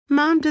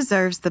Mom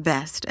deserves the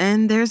best,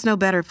 and there's no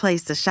better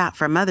place to shop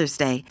for Mother's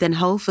Day than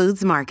Whole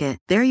Foods Market.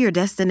 They're your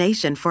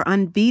destination for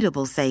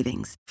unbeatable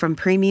savings, from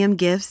premium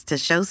gifts to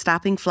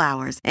show-stopping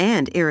flowers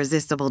and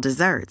irresistible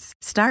desserts.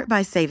 Start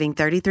by saving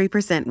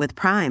 33% with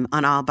Prime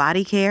on all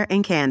body care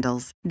and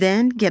candles.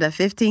 Then get a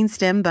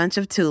 15-stem bunch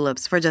of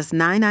tulips for just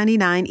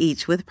 $9.99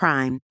 each with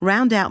Prime.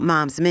 Round out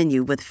Mom's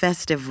menu with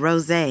festive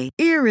rosé,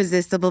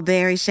 irresistible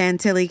berry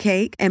chantilly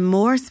cake, and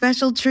more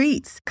special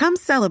treats. Come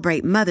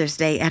celebrate Mother's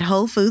Day at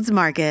Whole Foods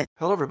Market.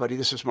 Hello, everybody.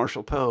 This is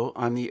Marshall Poe.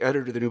 I'm the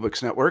editor of the New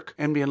Books Network.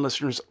 NBN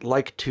listeners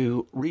like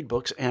to read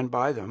books and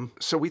buy them.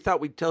 So we thought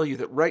we'd tell you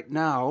that right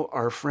now,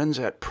 our friends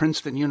at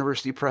Princeton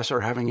University Press are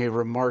having a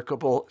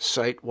remarkable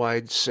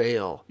site-wide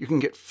sale. You can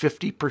get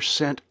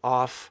 50%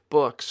 off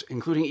books,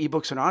 including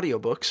ebooks and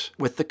audiobooks,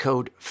 with the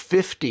code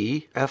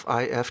 50,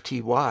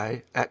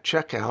 F-I-F-T-Y, at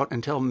checkout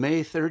until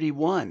May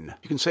 31.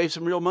 You can save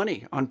some real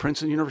money on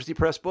Princeton University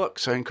Press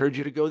books. I encourage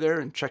you to go there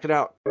and check it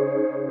out.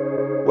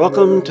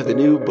 Welcome to the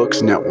New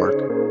Books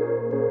Network.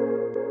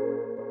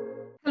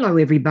 Hello,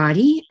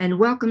 everybody, and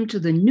welcome to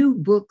the New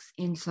Books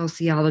in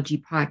Sociology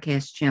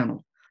podcast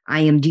channel. I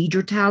am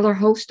Deidre Tyler,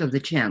 host of the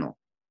channel.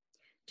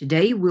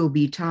 Today, we'll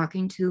be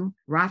talking to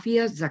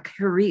Rafia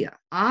Zakaria,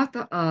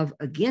 author of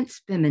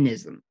Against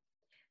Feminism,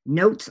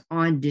 Notes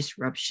on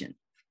Disruption.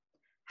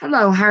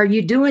 Hello, how are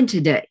you doing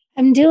today?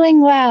 I'm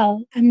doing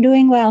well.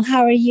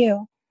 How are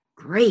you?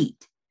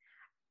 Great.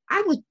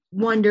 I would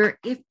wonder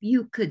if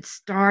you could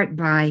start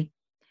by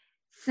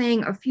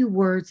saying a few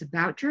words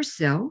about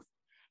yourself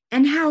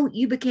and how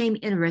you became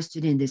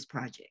interested in this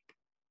project.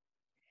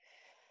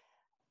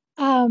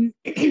 My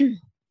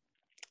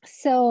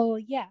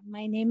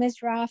name is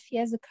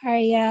Rafia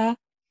Zakaria.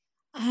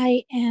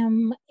 I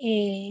am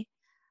a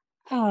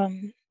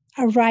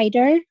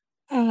writer,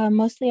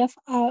 mostly of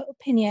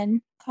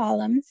opinion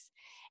columns,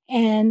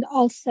 and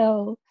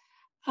also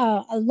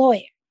a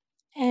lawyer.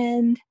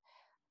 And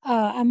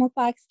I'm a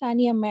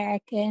Pakistani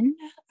American,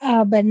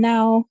 but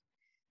now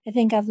I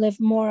think I've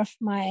lived more of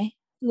my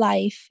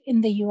life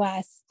in the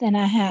U.S. than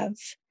I have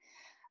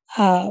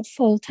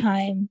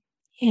full-time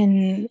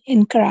in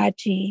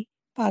Karachi,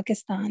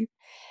 Pakistan,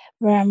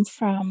 where I'm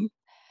from.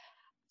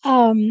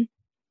 In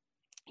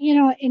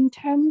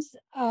terms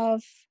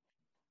of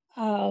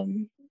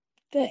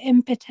the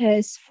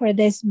impetus for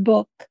this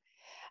book,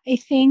 I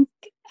think,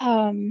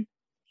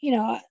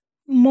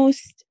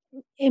 most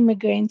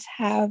immigrants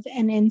have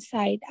an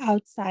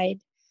inside-outside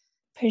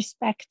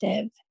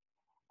perspective.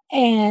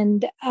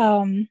 And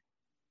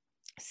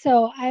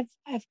so I've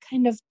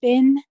kind of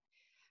been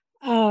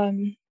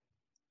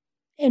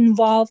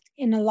involved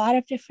in a lot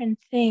of different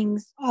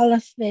things, all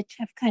of which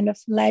have kind of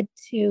led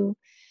to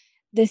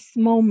this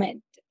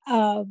moment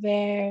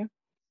where,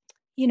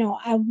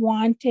 I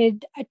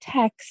wanted a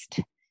text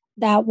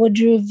that would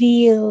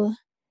reveal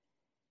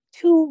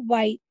to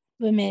white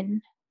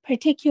women,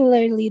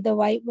 particularly the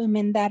white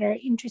women that are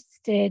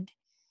interested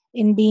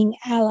in being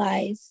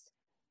allies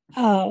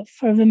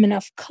for women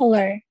of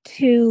color,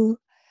 to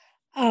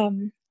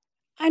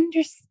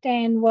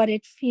understand what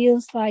it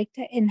feels like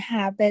to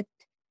inhabit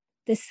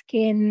the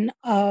skin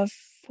of,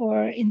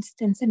 for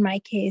instance, in my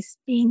case,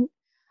 being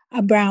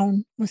a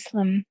brown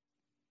Muslim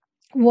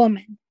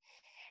woman.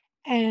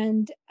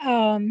 And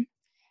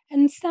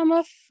some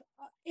of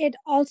it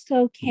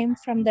also came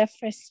from the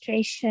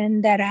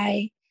frustration that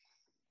I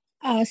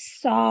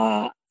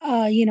saw.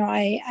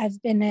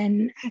 I've been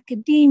in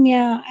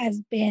academia,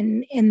 I've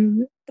been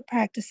in the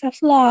practice of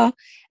law.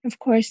 Of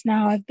course,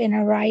 now I've been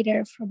a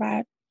writer for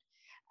about,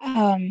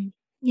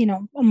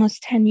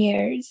 almost 10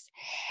 years.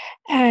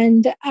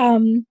 And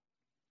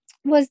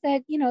was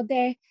that,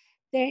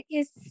 there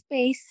is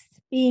space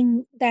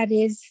being that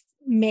is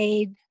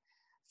made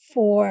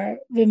for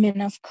women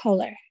of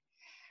color,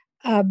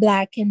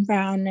 Black and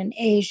brown and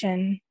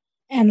Asian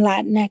and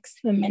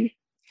Latinx women.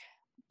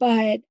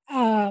 But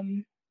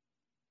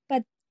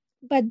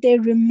they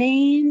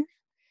remain,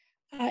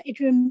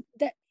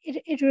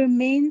 it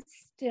remains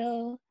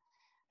still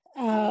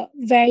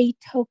very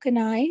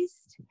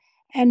tokenized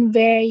and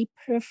very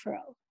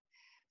peripheral.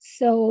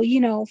 So,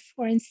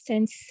 for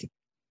instance,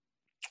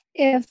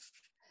 if,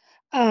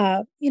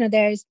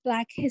 there's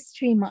Black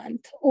History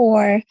Month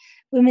or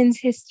Women's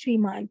History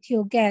Month,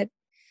 you'll get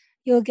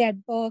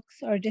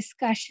books or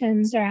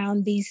discussions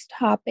around these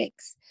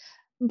topics.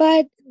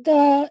 But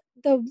the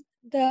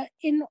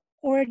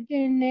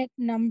inordinate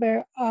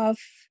number of,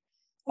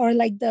 or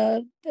like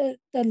the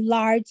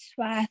large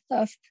swath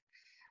of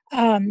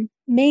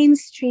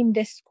mainstream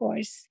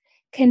discourse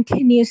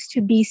continues to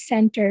be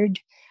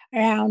centered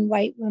around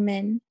white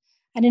women,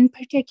 and in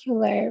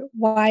particular,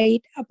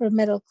 white upper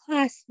middle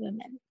class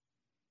women.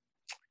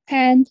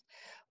 And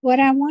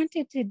what I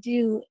wanted to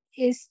do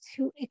is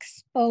to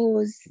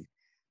expose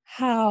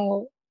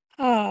how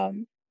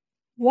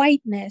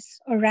whiteness,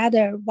 or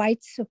rather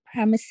white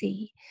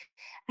supremacy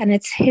and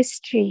its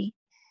history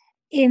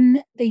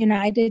in the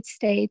United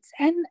States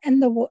and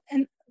the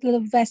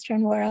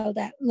Western world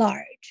at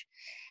large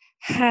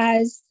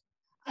has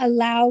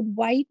allowed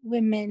white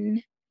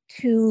women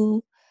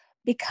to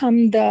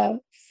become the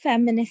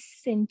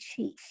feminists in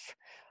chief,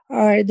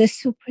 or the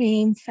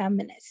supreme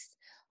feminists,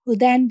 who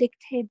then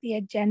dictate the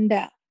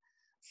agenda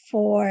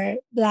for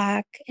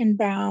Black and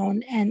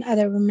Brown and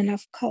other women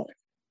of color.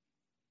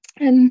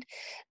 And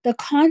the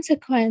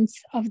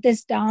consequence of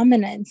this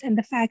dominance and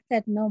the fact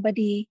that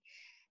nobody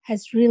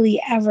has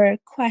really ever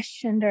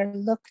questioned or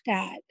looked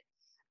at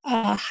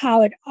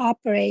how it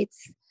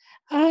operates,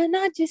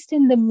 not just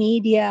in the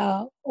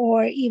media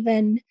or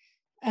even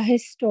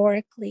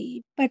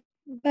historically, but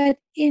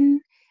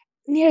in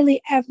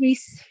nearly every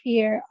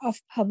sphere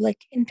of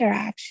public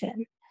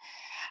interaction.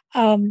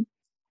 And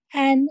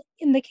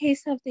in the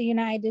case of the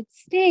United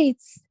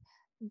States,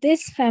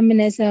 this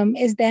feminism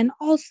is then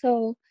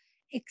also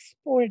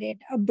exported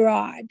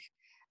abroad,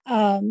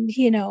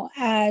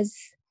 as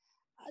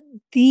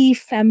the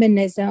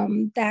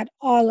feminism that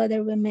all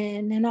other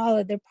women and all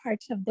other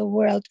parts of the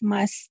world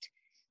must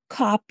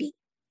copy.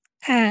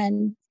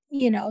 And,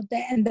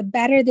 the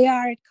better they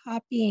are at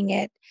copying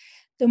it,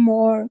 the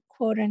more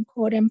quote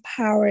unquote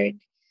empowered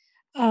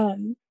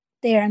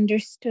they're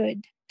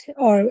understood to,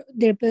 or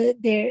they're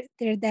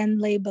then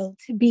labeled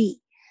to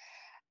be.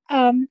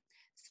 So,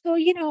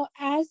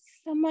 as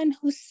someone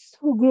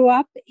who grew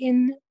up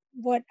in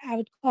what I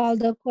would call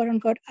the quote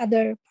unquote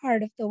other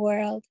part of the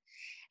world,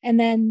 and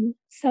then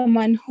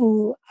someone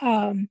who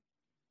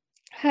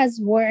has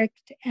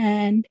worked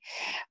and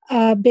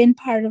been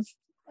part of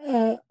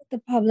the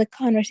public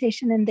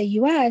conversation in the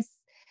US,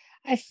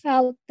 I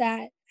felt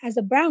that as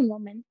a brown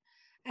woman,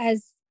 I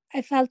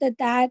felt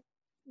that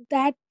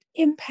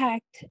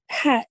impact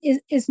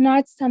is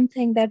not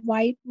something that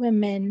white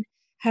women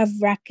have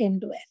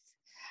reckoned with.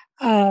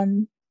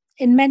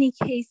 In many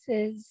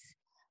cases,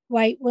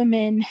 white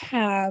women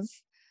have,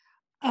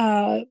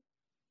 or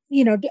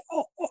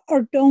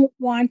don't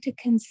want to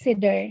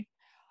consider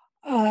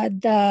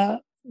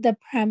the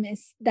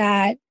premise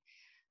that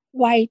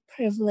white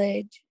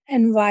privilege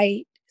and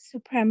white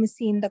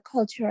supremacy in the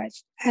culture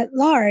at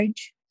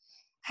large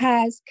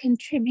has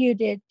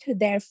contributed to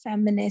their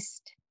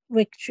feminist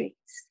victories.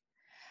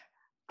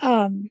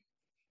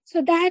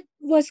 So that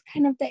was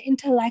kind of the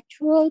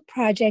intellectual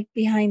project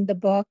behind the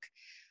book.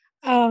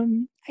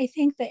 I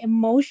think the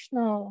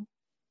emotional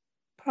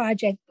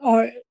project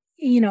or,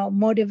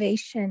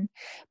 motivation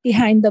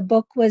behind the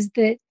book was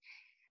that,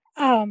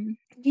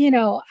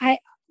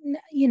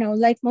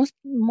 like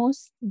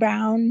most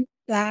brown,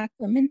 Black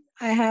women,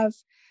 I have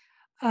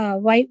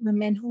white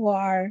women who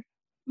are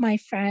my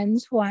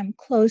friends, who I'm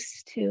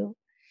close to.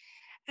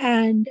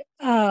 And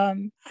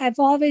I've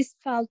always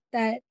felt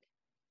that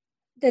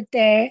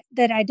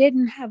I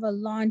didn't have a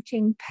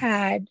launching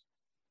pad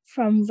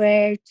from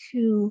where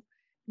to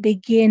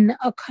begin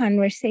a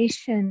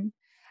conversation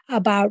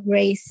about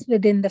race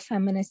within the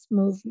feminist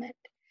movement.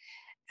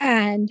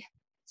 And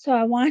so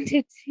I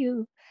wanted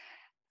to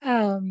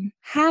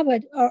have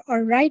it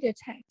or write a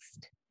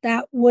text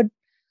that would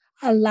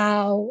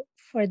allow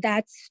for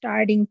that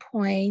starting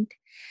point,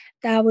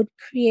 that would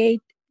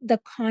create the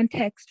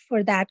context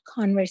for that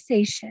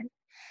conversation.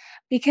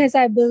 Because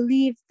I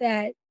believe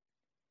that,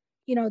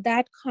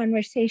 that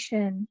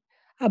conversation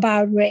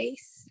about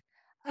race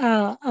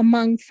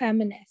among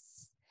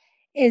feminists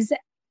is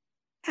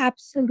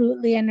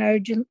absolutely and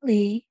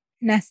urgently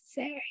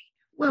necessary.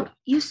 Well,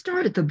 you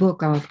started the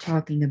book off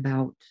talking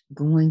about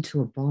going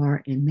to a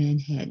bar in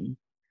Manhattan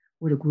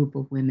with a group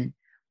of women.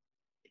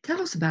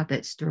 Tell us about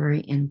that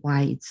story and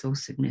why it's so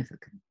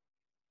significant.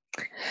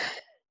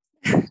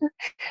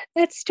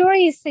 That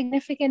story is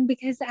significant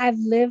because I've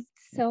lived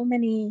so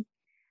many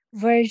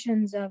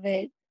versions of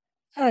it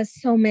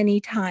so many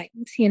times.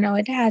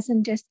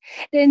 It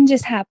didn't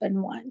just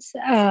happen once,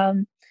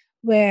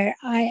 where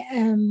I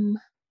am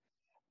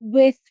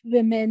with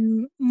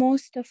women,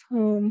 most of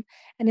whom,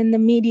 and in the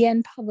media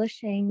and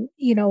publishing,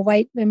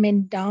 white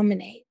women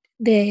dominate.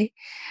 They're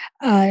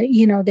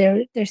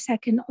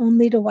second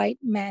only to white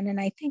men, and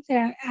I think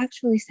they're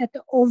actually set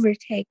to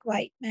overtake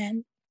white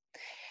men,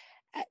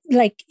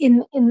 like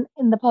in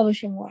the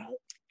publishing world.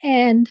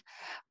 And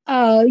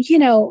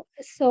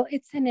so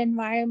it's an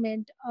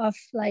environment of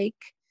like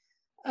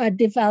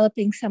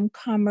developing some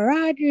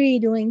camaraderie,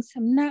 doing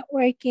some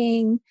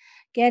networking,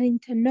 getting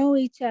to know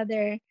each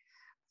other.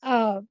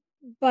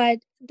 But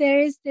there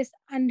is this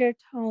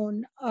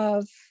undertone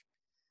of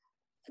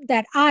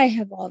that I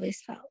have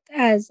always felt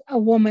as a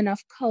woman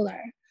of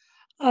color,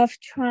 of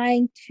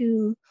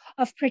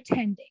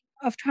pretending,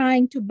 of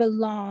trying to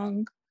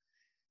belong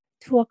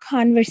to a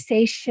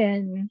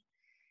conversation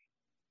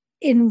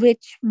in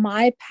which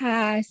my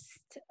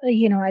past,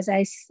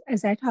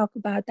 as I talk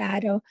about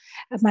that, or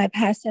my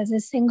past as a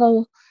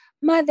single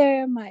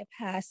mother, my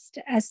past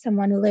as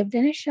someone who lived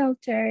in a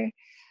shelter,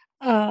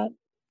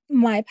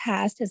 my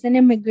past as an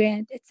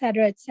immigrant, et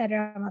cetera,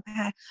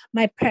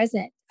 my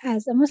present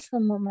as a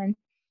Muslim woman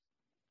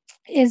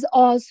is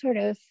all sort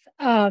of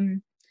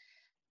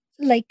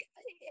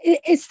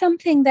it's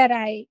something that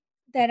I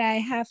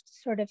have to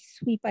sort of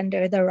sweep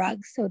under the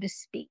rug, so to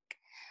speak,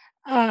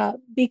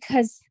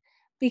 because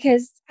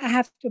I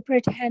have to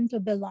pretend to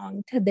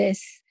belong to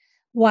this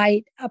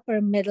white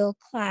upper middle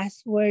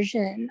class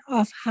version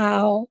of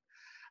how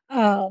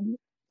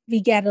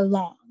we get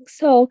along.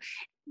 So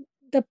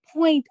the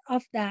point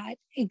of that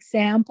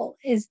example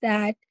is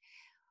that,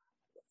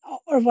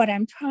 or what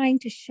I'm trying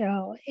to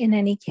show in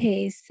any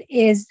case,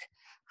 is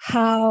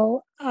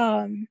how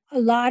a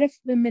lot of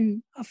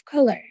women of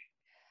color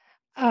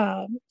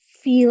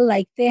feel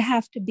like they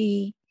have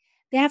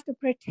to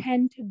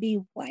pretend to be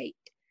white,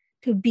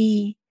 to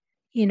be,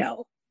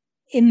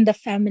 in the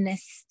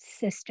feminist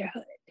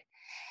sisterhood.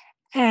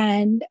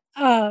 And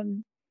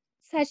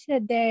such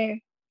that there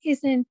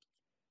isn't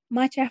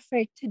much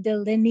effort to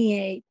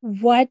delineate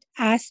what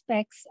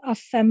aspects of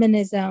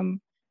feminism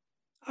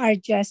are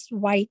just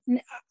whiteness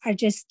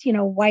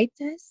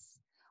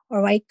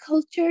or white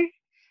culture,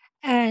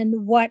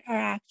 and what are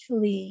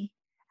actually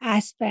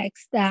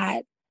aspects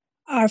that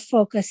are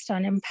focused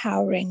on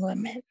empowering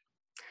women.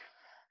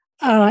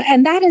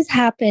 And that has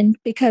happened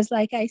because,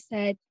 like I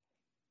said,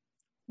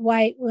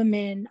 white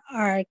women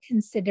are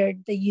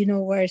considered the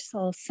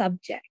universal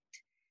subject.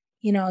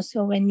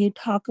 So when you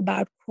talk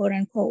about quote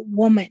unquote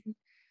woman,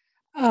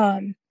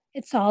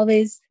 it's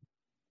always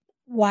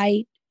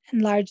white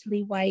and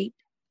largely white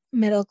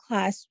middle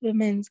class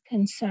women's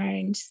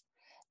concerns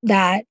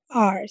that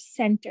are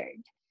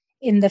centered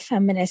in the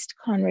feminist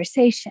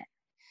conversation.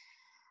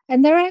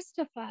 And the rest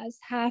of us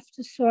have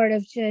to sort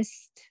of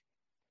just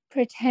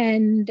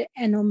pretend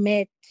and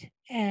omit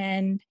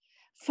and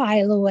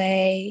file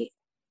away,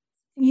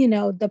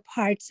 the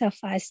parts of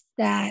us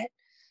that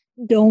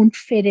don't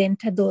fit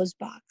into those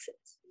boxes.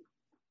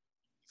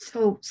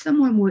 So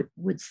someone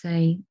would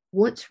say,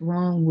 what's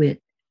wrong with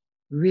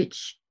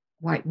rich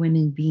white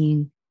women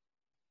being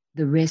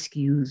the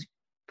rescued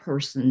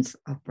persons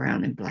of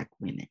brown and Black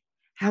women?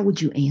 How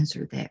would you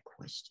answer that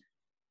question?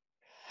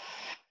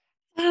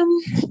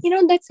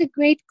 That's a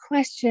great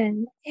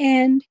question.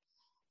 And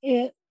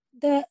the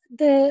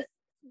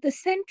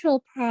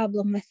central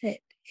problem with it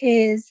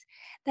is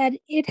that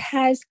it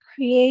has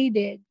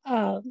created,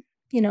 the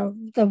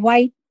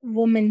white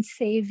woman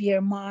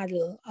savior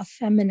model of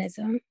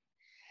feminism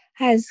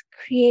has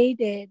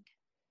created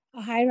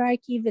a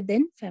hierarchy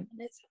within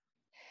feminism,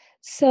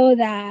 so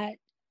that,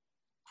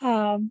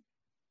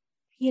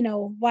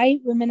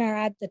 white women are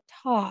at the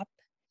top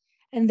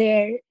and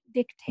they're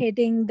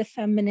dictating the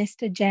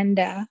feminist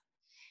agenda.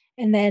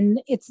 And then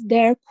it's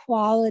their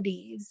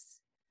qualities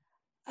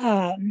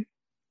and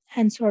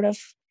sort of,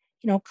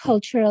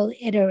 cultural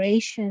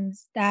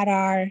iterations that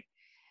are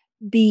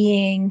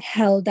being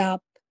held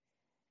up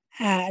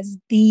as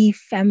the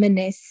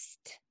feminist,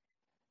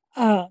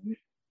 uh,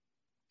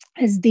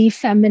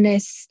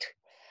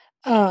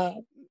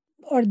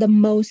 or the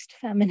most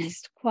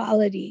feminist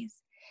qualities,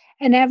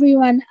 and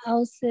everyone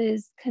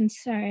else's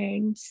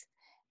concerns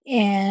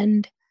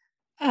and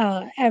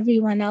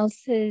everyone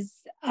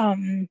else's,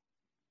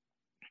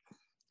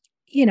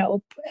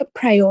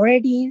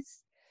 priorities,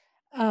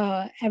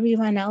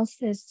 everyone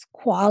else's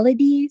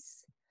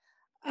qualities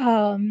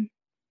are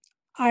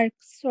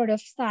sort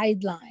of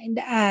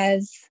sidelined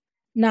as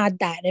not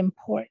that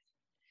important.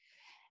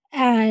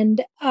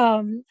 And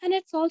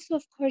it's also,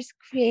 of course,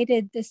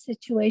 created this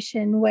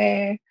situation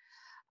where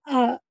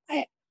I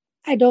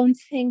don't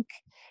think,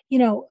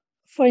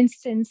 for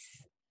instance,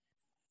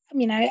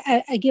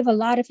 I give a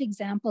lot of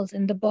examples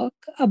in the book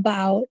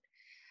about,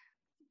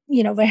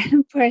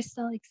 very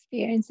personal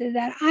experiences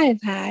that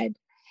I've had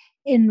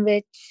in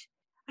which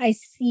I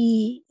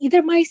see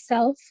either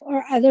myself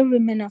or other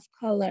women of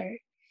color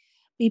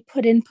be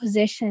put in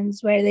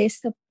positions where they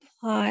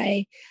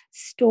supply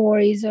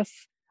stories of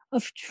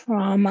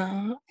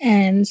trauma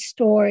and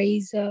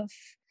stories of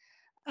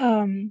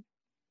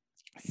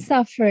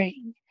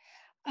suffering.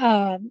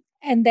 And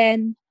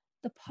then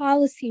the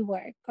policy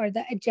work or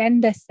the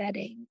agenda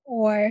setting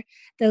or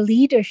the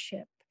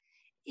leadership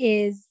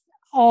is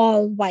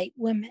all white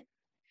women.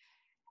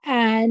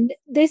 And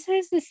this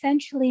has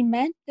essentially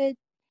meant that,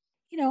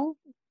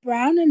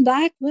 brown and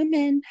Black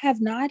women have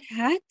not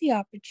had the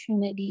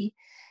opportunity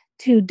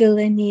to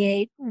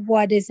delineate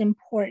what is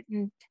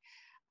important,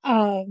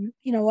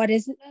 what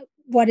is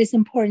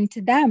important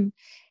to them.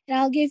 And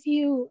I'll give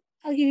you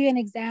an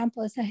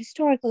example. It's a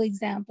historical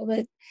example,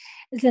 but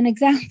it's an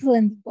example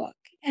in the book,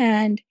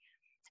 and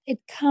it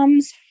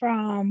comes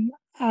from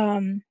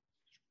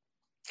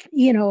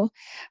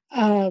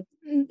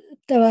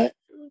the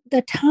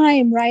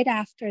time right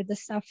after the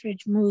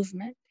suffrage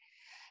movement.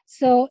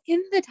 So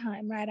in the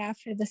time right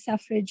after the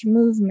suffrage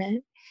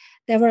movement,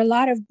 there were a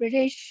lot of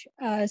British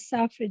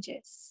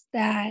suffragists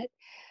that,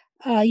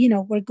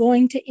 were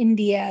going to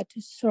India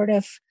to sort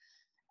of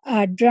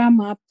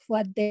drum up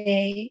what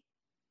they,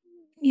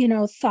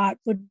 thought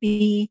would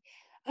be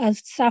a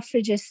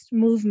suffragist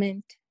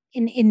movement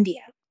in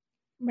India,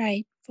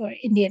 right, for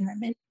Indian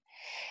women.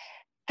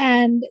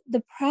 And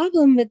the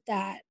problem with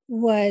that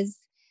was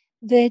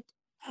that,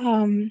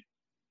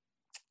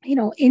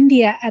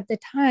 India at the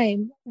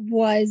time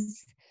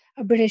was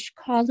a British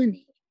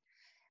colony.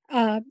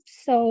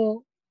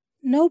 So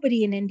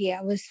nobody in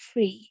India was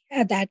free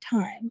at that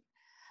time.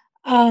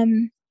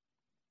 And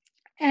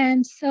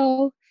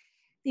so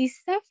these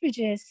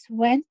suffragists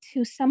went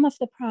to some of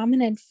the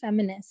prominent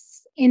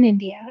feminists in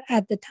India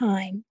at the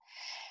time,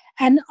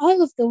 and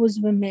all of those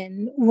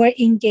women were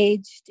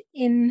engaged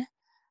in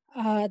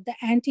the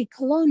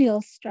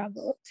anti-colonial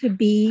struggle to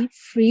be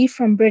free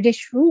from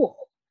British rule.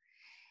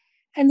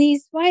 And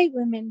these white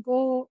women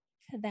go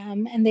to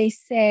them and they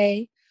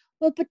say,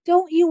 well, but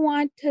don't you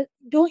want the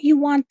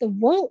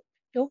vote?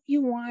 Don't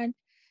you want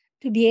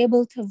to be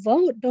able to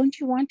vote? Don't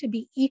you want to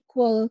be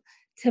equal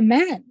to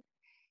men?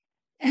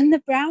 And the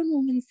brown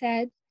woman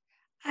said,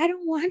 I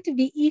don't want to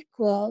be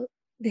equal,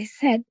 they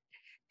said,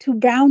 to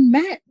brown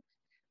men,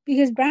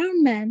 because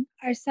brown men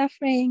are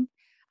suffering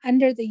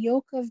under the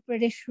yoke of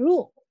British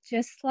rule,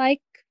 just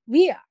like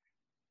we are.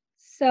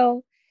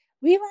 So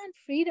we want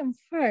freedom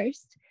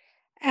first,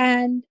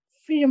 and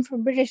freedom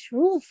from British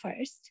rule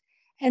first.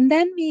 And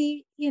then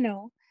we,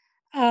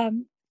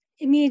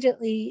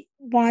 immediately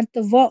want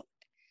the vote.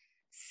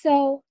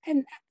 So,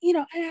 and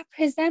I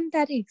present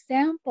that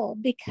example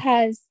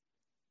because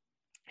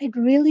it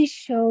really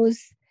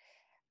shows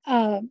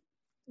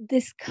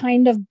this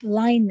kind of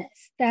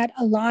blindness that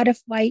a lot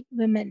of white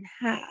women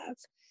have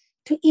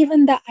to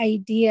even the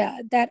idea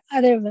that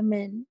other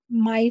women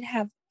might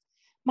have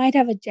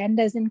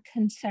agendas and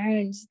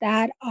concerns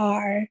that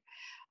are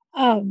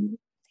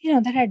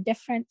that are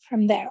different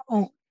from their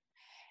own,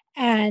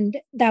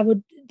 and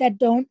that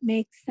don't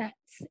make sense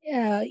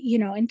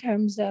in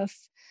terms of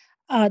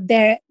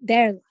their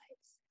lives.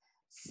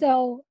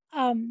 So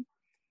and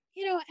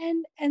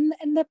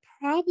the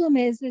problem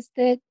is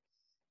that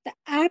the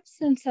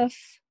absence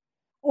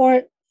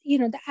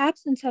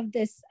of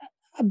this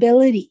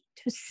ability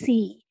to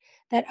see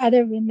that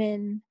other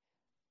women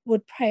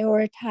would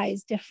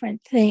prioritize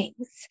different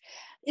things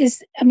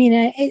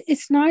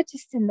it's not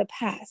just in the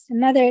past.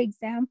 Another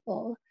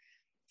example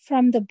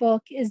from the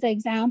book is the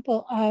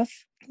example of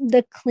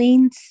the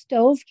Clean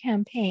Stove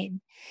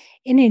campaign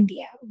in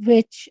India,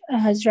 which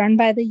is run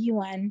by the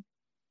UN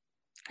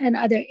and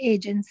other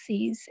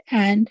agencies,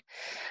 and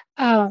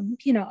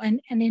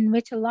in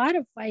which a lot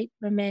of white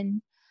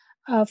women,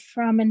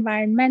 from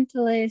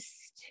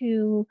environmentalists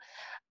to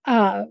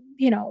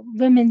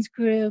women's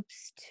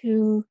groups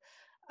to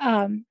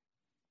a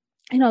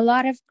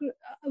lot of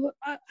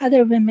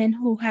other women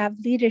who have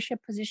leadership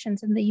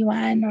positions in the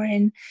UN or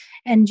in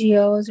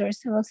NGOs or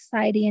civil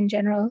society in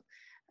general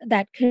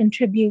that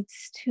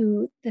contributes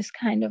to this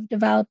kind of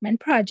development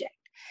project.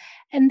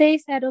 And they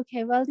said,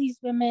 okay, well, these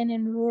women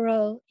in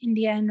rural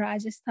India and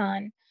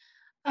Rajasthan,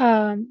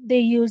 they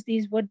use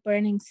these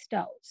wood-burning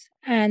stoves.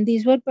 And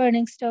these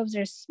wood-burning stoves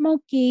are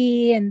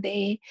smoky, and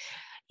they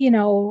they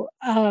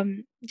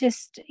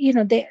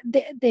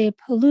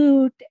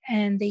pollute,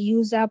 and they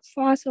use up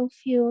fossil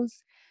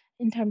fuels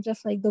in terms of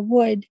like the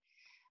wood.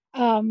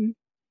 And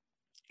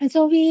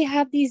so we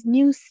have these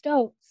new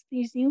stoves,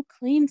 these new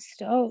clean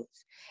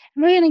stoves,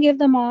 and we're going to give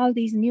them all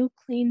these new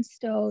clean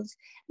stoves.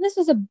 And this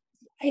was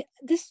I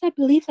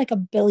believe, like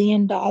 $1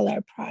 billion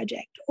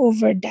project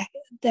over that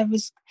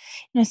was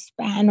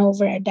span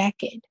over a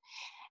decade.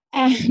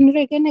 And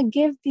we're going to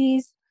give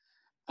these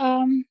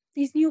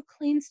new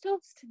clean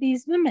stoves to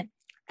these women,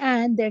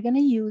 and they're going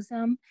to use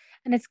them,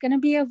 and it's going to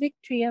be a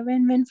victory, a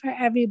win-win for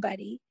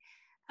everybody.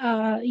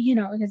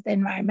 Because the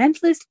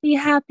environmentalists be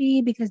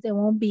happy because they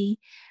won't be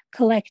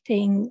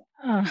collecting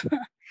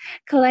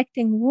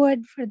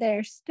wood for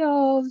their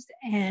stoves,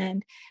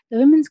 and the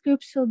women's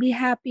groups will be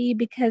happy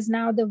because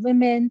now the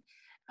women,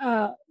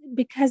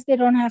 because they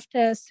don't have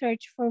to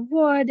search for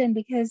wood, and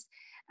because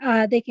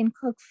they can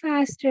cook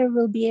faster,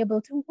 will be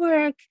able to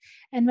work,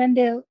 and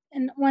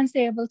once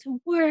they're able to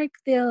work,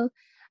 they'll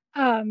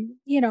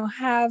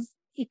have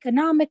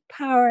economic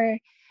power,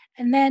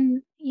 and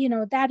then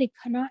that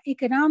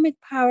economic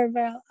power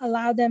will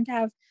allow them to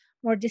have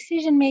more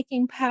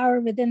decision-making power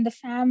within the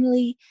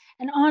family,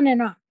 and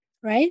on,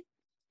 right?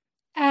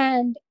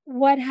 And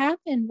what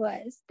happened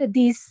was that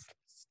these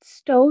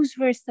stoves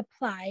were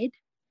supplied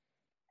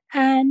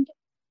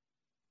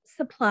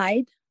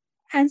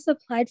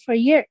for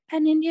years,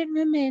 and Indian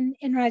women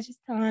in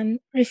Rajasthan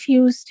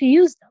refused to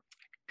use them.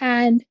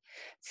 And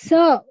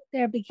so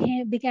there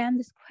began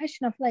this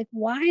question of like,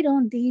 why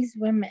don't these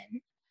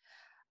women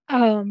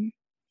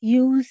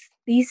use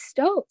these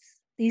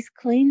stoves, these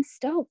clean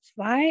stoves?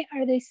 Why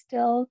are they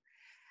still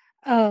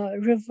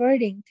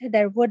reverting to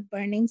their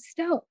wood-burning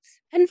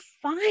stoves? And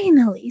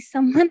finally,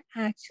 someone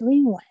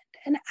actually went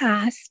and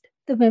asked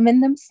the women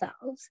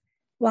themselves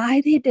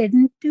why they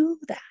didn't do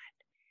that.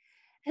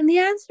 And the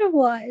answer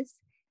was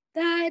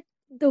that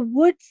the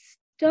wood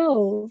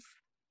stove,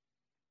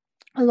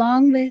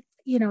 along with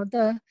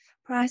the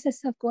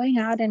process of going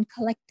out and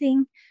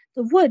collecting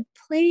the wood,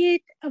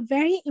 played a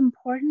very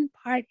important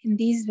part in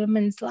these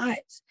women's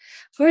lives.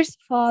 First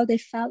of all, they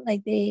felt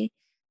like they,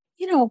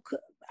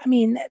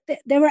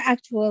 there were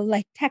actual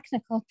like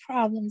technical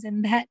problems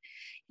in that,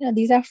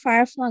 these are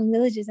far-flung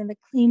villages, and the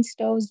clean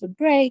stoves would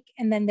break,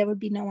 and then there would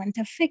be no one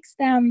to fix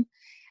them,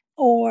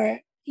 or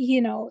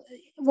it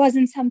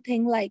wasn't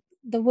something like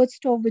the wood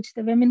stove which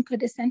the women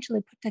could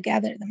essentially put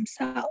together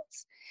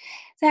themselves.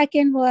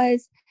 Second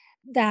was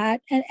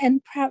that,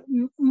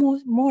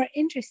 more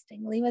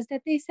interestingly, was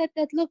that they said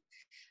that, look,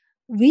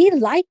 we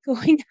like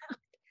going out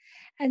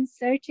and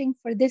searching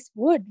for this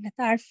wood with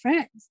our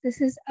friends.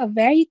 This is a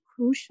very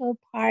crucial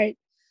part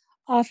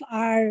of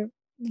our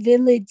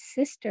village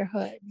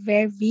sisterhood,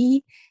 where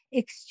we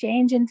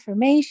exchange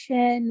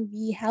information,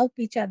 we help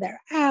each other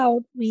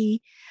out,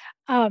 we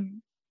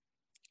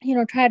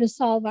try to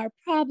solve our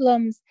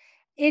problems.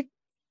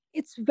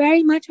 It's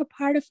very much a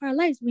part of our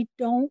lives. We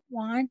don't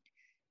want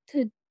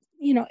to,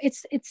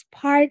 it's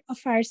part of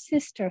our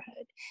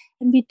sisterhood,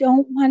 and we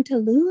don't want to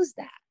lose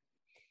that.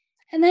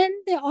 And then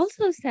they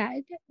also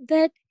said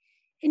that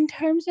in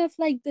terms of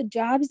like the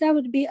jobs that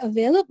would be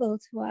available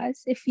to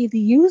us if we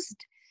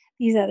used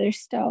these other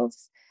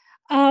stoves,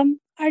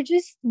 are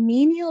just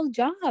menial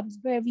jobs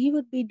where we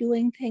would be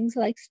doing things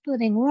like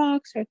splitting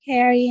rocks or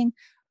carrying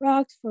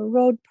rocks for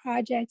road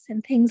projects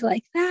and things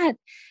like that.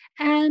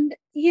 And,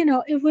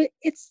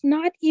 it's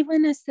not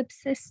even a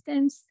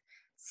subsistence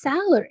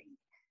salary.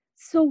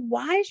 So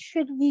why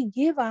should we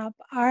give up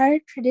our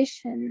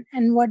tradition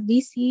and what we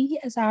see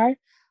as our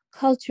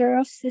culture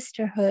of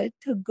sisterhood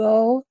to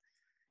go,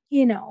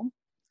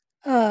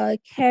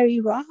 carry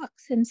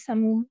rocks in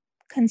some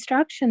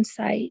construction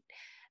site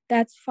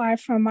that's far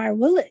from our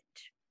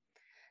village?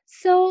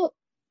 So,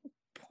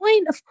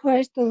 point, of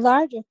course, the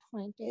larger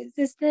point is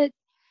that,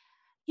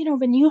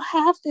 when you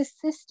have this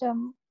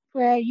system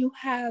where you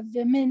have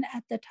women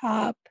at the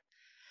top,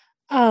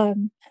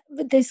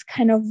 with this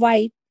kind of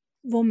white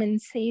woman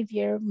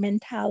savior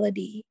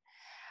mentality,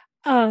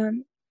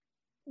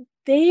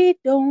 they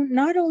don't,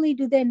 not only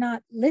do they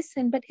not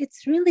listen, but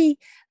it's really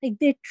like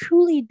they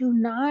truly do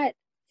not,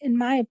 in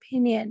my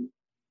opinion,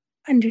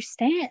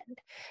 understand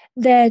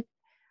that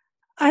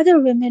other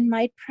women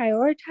might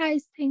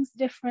prioritize things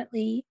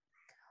differently,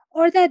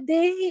 or that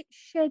they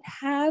should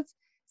have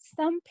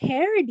some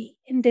parity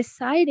in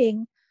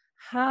deciding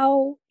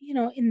how,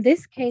 in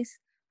this case,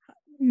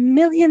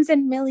 millions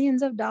and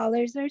millions of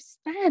dollars are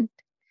spent.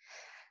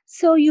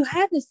 So you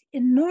have this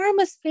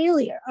enormous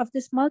failure of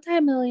this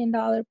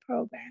multi-million-dollar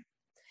program.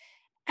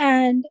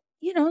 And,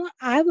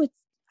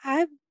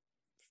 I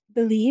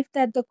believe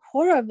that the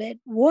core of it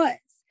was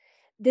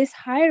this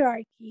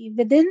hierarchy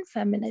within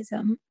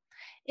feminism,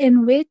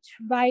 in which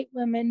white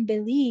women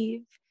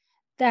believe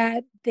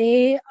that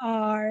they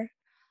are,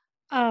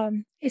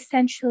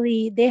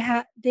 essentially, they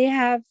have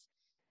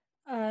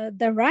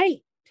the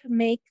right to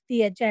make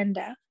the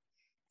agenda,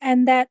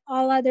 and that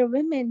all other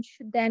women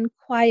should then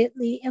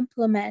quietly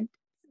implement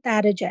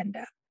that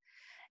agenda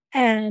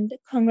and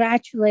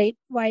congratulate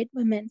white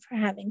women for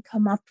having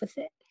come up with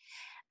it.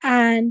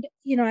 And,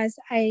 as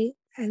I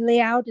lay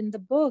out in the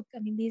book, I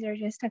mean, these are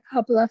just a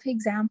couple of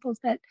examples,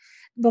 that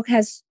the book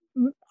has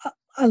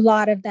a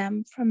lot of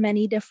them from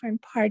many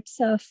different parts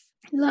of,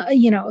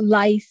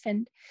 life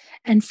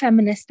and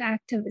feminist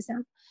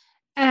activism.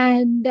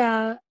 And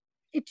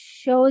it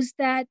shows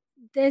that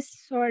this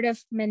sort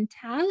of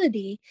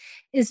mentality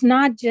is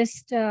not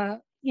just,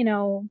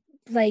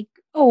 like,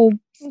 oh,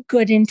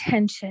 good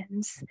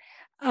intentions,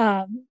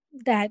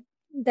 that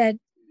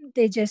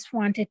they just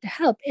wanted to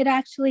help. It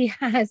actually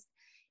has,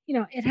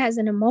 it has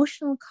an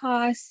emotional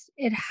cost,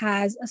 it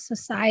has a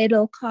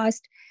societal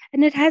cost,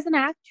 and it has an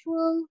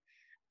actual,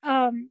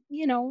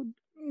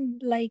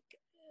 like,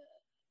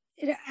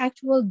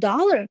 actual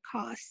dollar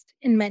cost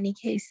in many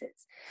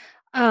cases.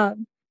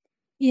 Um,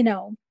 you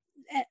know,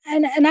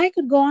 and I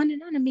could go on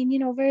and on. I mean,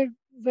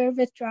 we're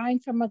withdrawing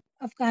from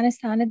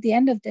Afghanistan at the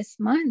end of this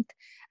month.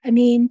 I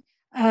mean,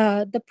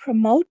 the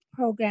Promote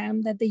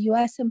program that the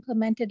U.S.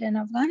 implemented in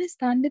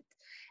Afghanistan, it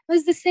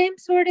was the same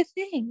sort of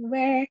thing,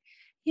 where,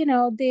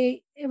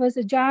 it was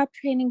a job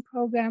training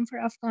program for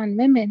Afghan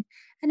women,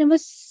 and it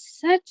was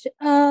such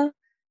a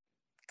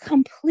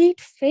complete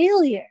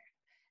failure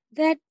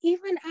that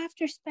even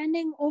after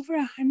spending over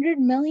 $100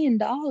 million,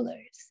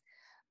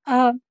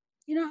 how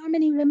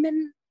many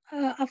women,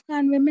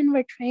 Afghan women,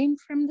 were trained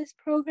from this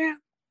program?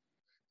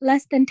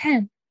 Less than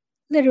 10,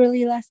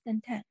 literally less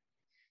than 10.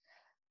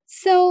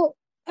 So,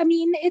 I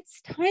mean,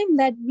 it's time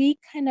that we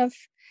kind of,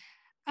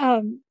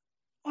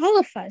 all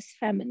of us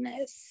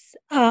feminists,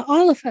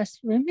 all of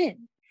us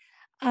women,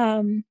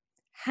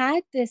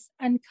 had this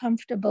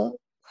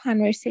uncomfortable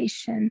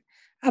conversation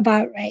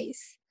about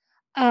race,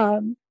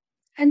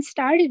 and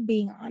started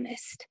being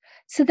honest,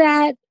 so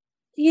that,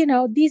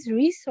 these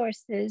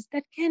resources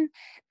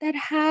that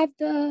have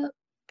the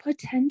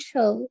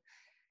potential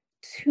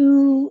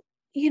to,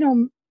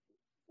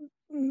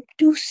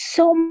 do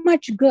so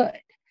much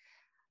good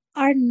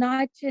are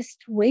not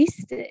just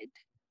wasted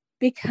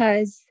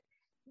because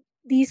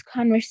these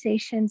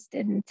conversations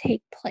didn't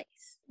take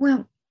place.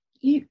 Well,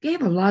 you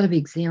gave a lot of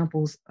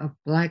examples of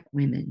Black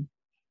women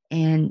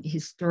and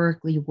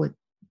historically what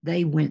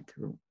they went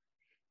through.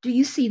 Do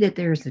you see that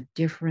there's a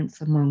difference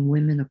among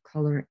women of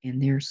color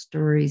and their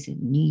stories and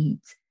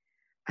needs?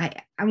 I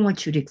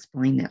want you to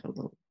explain that a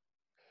little.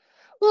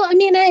 Well, I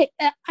mean,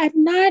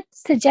 I'm not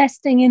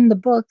suggesting in the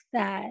book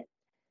that,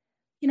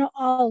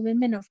 all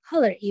women of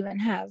color even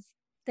have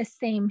the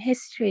same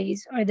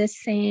histories or the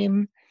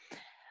same,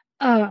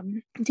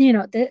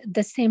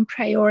 the same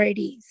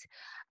priorities.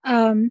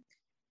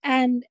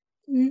 And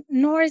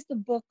nor is the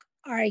book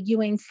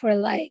arguing for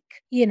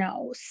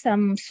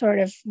some sort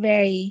of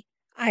very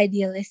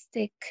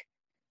idealistic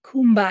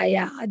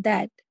kumbaya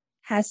that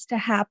has to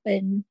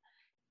happen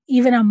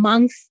even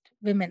amongst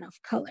women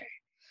of color.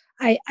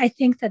 I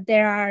think that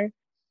there are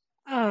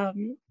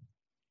um,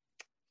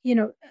 you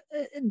know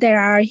there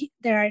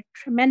are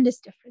tremendous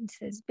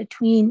differences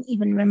between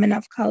even women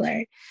of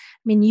color.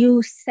 I mean,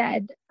 you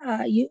said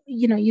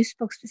you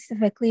spoke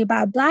specifically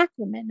about Black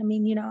women. I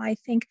mean, I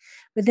think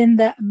within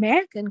the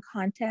American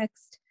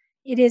context,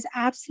 it is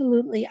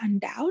absolutely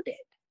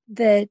undoubted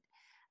that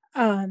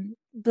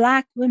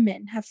Black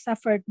women have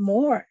suffered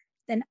more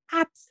than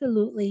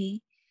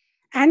absolutely,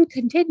 and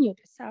continue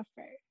to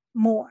suffer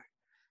more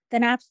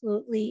than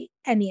absolutely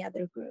any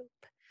other group.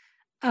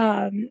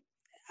 um,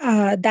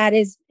 that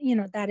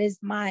is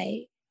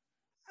my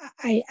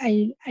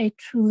I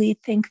truly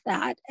think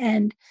that,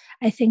 and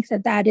I think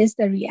that that is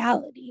the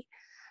reality.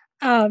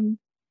 um,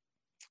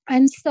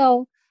 and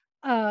so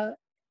uh,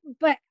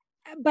 but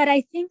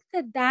I think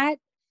that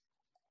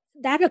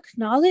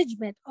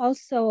acknowledgement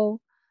also,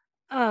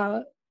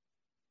 uh,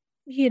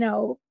 you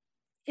know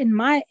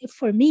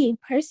for me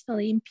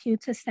personally,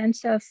 imputes a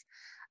sense of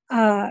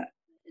uh,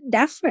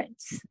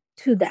 deference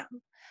to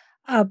them,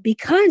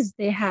 because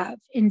they have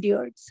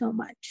endured so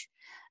much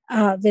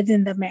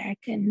within the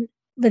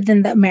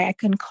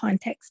American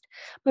context.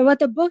 But what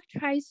the book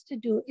tries to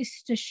do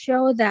is to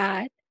show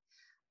that,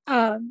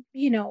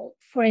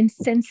 for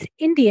instance,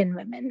 Indian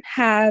women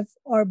have,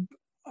 or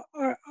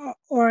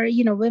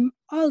women,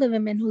 all the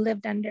women who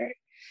lived under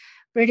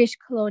British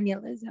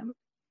colonialism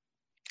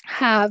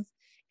have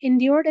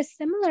endured a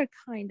similar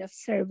kind of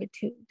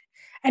servitude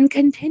and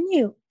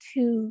continue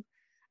to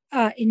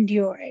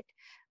endure it.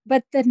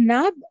 But the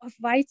nub of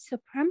white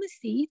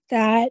supremacy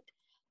that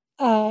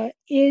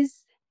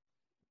is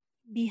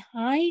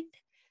behind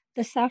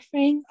the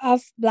suffering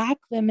of Black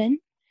women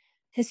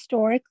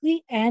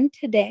historically and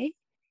today,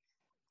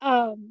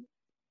 um,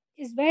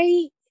 is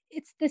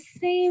it's the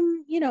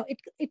same,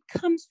 it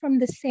comes from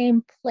the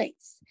same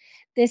place.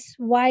 This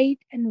white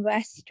and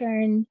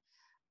Western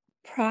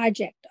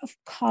project of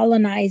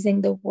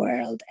colonizing the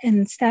world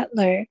and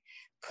settler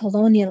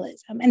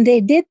colonialism. And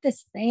they did the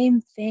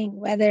same thing,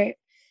 whether,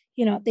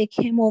 they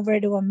came over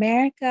to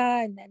America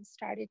and then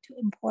started to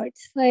import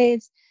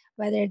slaves,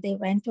 whether they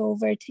went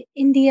over to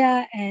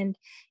India and,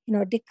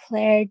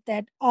 declared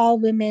that all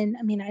women,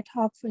 I mean, I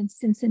talk, for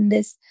instance, in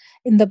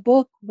the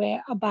book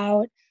where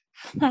about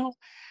how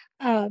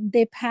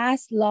they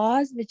passed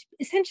laws which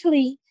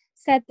essentially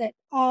said that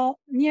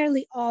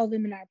nearly all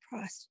women are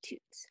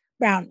prostitutes,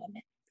 brown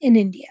women in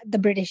India, the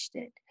British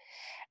did.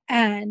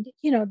 And,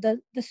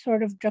 the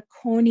sort of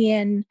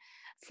draconian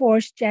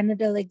forced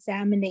genital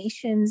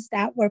examinations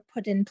that were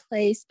put in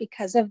place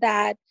because of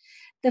that,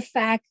 the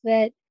fact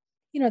that,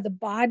 the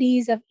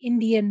bodies of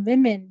Indian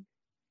women,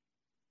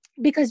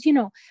 because,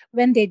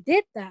 when they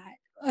did that,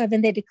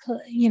 when they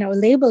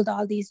labeled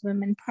all these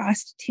women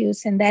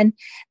prostitutes, and then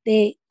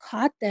they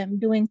caught them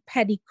doing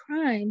petty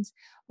crimes,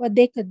 what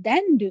they could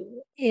then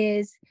do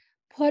is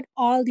put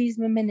all these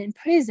women in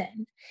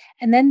prison,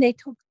 and then they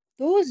took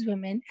those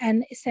women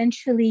and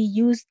essentially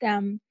used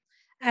them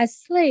as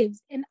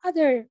slaves in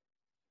other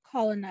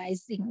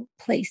colonizing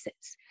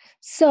places.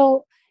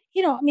 So,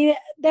 I mean,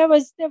 there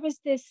was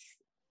this,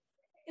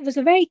 it was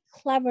a very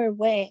clever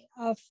way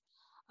of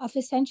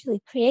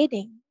essentially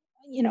creating,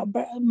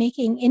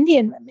 making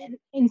Indian women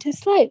into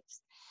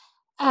slaves.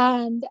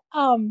 And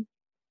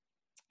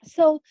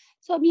so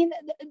I mean,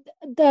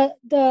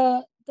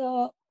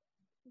 the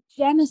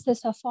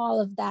genesis of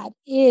all of that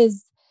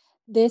is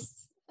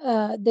this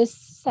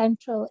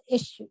central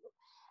issue.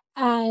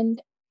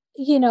 And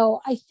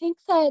I think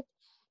that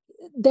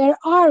there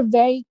are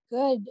very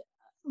good,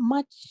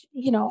 much,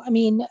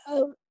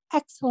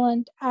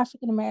 excellent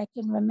African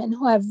American women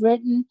who have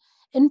written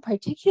in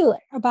particular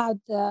about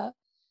the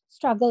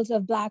struggles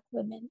of Black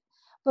women.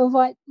 But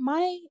what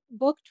my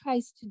book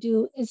tries to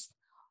do is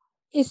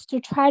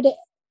to try to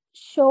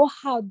show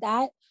how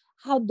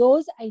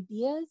those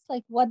ideas,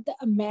 like what the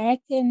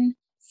American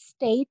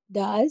state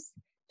does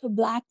to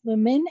Black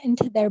women and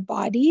to their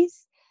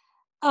bodies,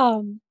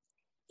 um,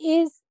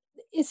 is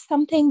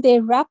something they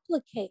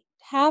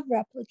have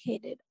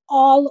replicated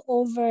all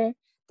over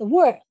the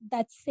world.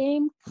 That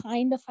same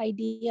kind of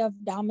idea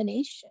of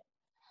domination.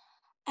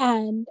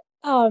 And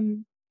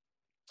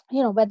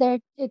whether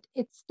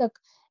it's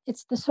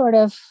the sort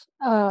of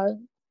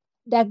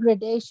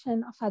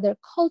degradation of other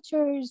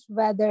cultures,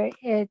 whether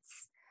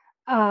it's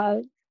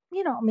I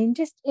mean,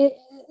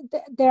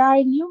 there are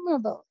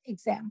innumerable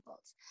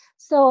examples.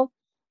 So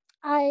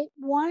I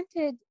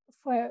wanted,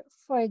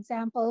 for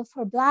example,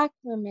 for Black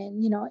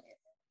women,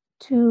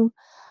 to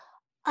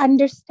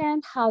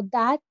understand how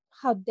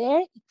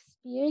their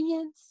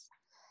experience,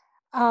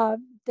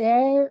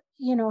 their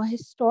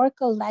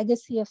historical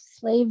legacy of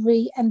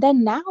slavery, and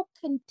then now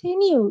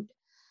continued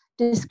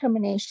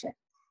discrimination,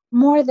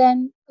 more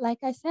than, like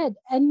I said,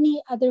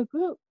 any other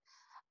group,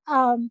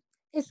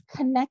 is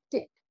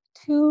connected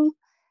to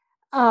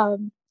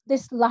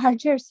this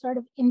larger sort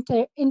of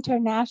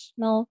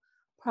international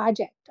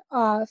project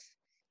of,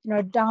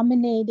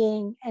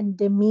 dominating and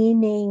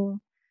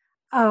demeaning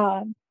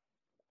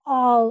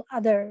all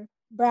other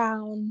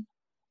brown,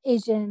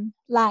 Asian,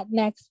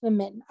 Latinx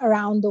women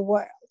around the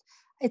world.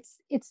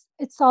 It's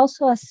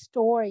also a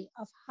story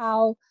of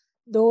how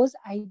those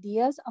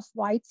ideas of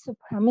white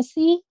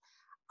supremacy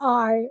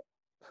are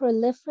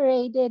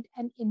proliferated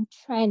and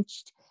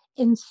entrenched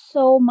in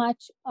so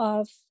much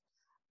of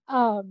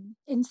the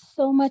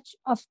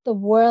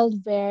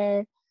world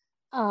where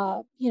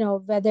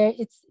whether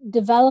it's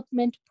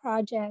development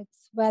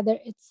projects, whether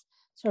it's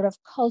sort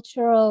of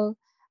cultural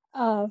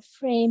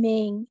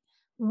framing,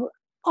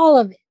 all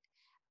of it,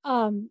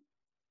 so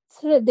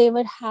that they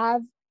would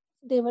have,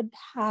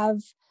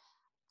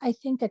 I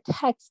think, a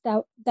text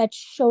that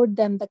showed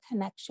them the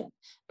connection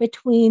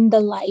between the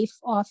life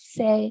of,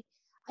 say,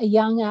 a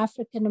young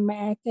African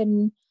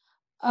American,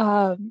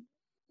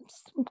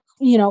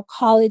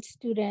 college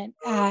student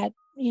at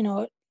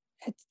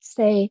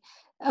say,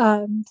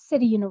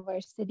 City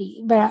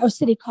University, or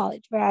City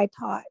College, where I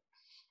taught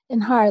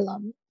in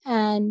Harlem,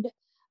 and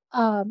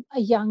a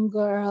young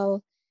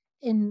girl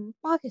in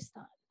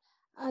Pakistan.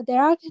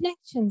 There are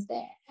connections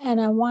there, and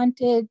I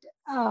wanted,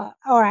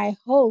 or I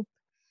hope,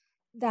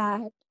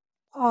 that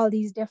all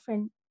these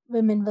different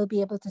women will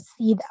be able to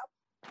see them.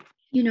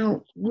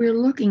 We're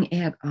looking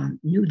at a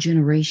new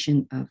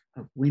generation of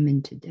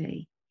women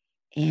today,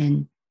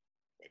 and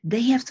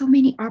they have so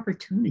many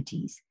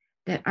opportunities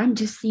that I'm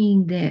just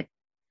seeing that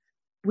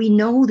we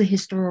know the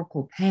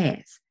historical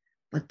past,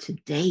 but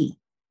today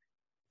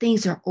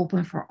things are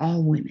open for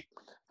all women.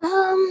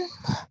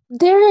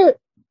 They're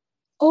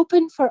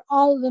open for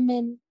all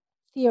women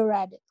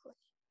theoretically.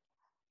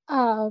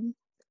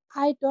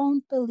 I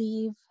don't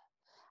believe,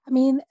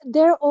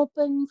 they're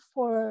open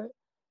for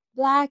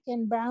Black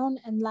and Brown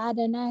and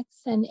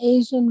Latinx and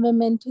Asian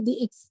women to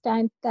the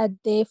extent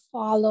that they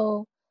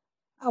follow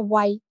a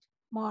white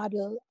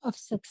model of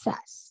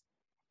success,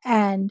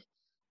 and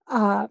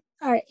are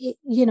to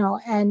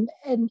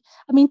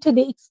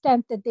the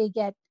extent that they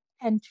get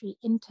entry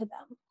into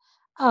them.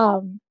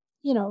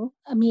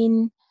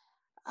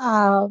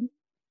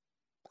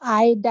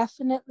 I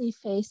definitely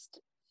faced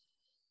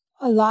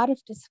a lot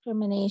of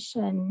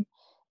discrimination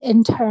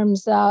in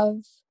terms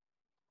of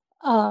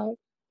when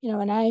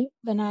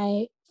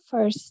I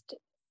first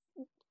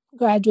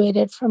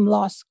graduated from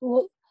law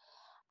school.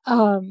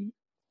 And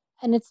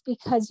it's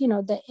because,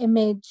 the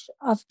image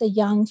of the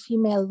young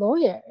female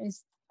lawyer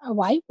is a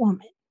white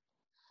woman.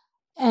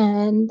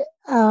 And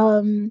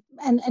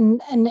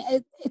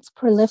it's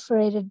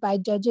proliferated by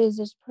judges,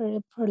 it's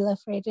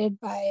proliferated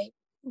by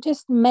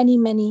just many,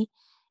 many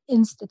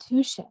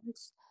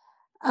institutions.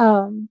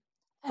 And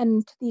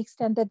to the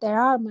extent that there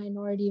are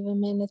minority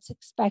women, it's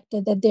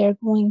expected that they're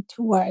going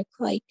to work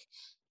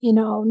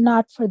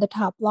not for the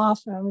top law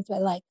firms,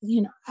 but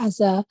as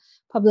a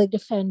public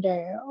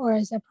defender or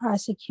as a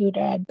prosecutor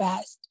at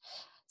best.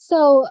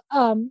 So,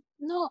 no,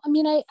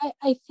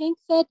 I think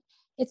that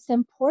it's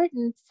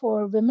important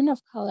for women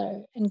of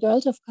color and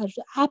girls of color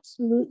to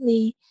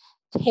absolutely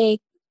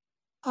take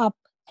up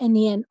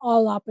any and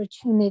all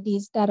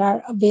opportunities that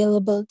are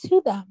available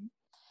to them.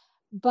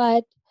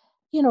 But,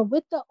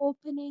 with the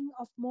opening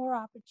of more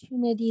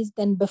opportunities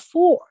than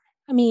before,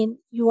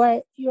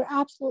 you're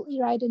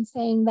absolutely right in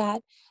saying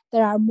that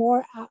there are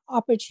more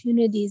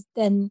opportunities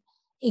than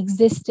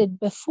existed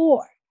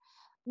before.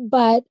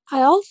 But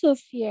I also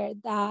fear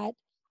that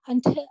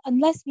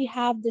unless we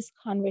have this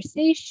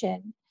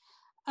conversation,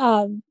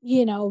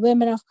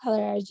 women of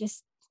color are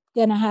just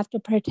gonna have to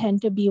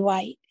pretend to be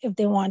white if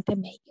they want to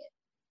make it,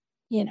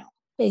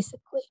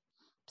 basically.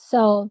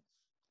 So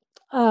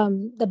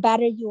the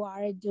better you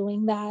are at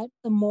doing that,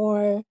 the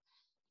more,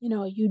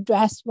 you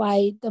dress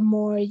white, the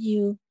more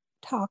you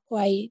talk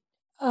white.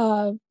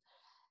 I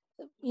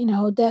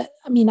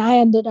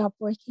ended up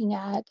working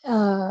at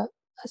a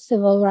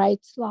civil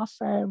rights law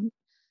firm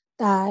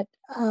that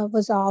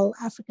was all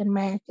African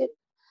American.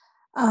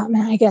 And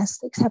I guess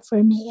except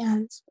for me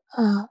as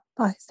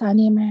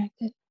Pakistani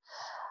American.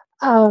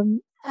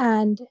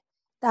 And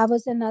that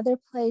was another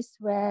place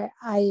where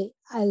I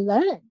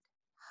learned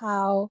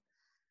how,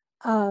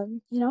 how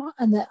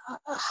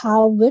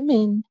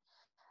women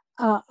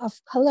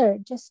of color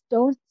just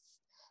don't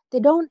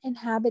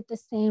inhabit the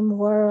same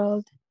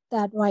world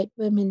that white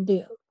women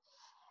do.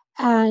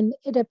 And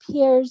it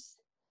appears,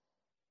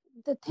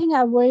 the thing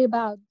I worry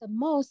about the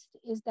most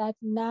is that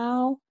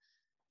now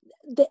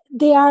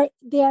they are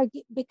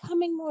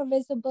becoming more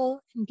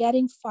visible and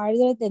getting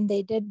farther than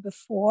they did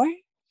before.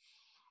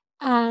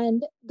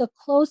 And the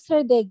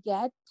closer they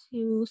get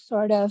to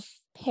sort of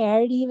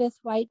parity with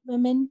white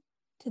women,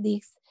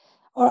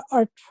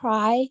 or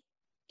try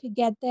to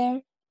get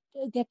there,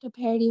 to get to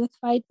parity with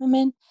white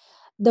women,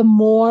 the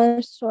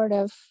more sort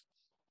of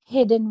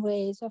hidden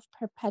ways of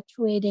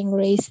perpetuating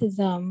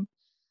racism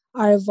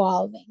are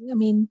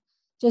evolving.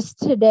 Just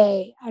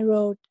today I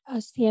wrote a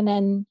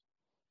CNN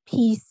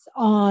piece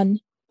on,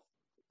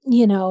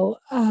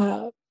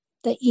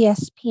 the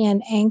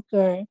ESPN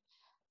anchor,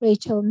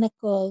 Rachel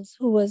Nichols,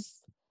 who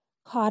was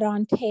caught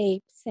on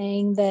tape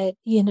saying that,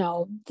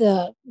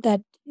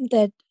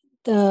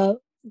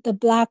 the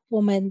Black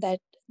woman that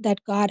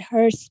got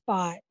her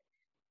spot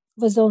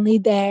was only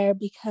there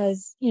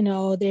because,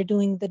 they're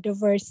doing the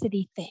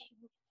diversity thing.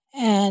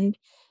 And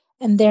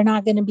they're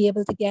not going to be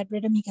able to get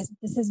rid of me because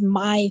this is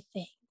my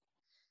thing.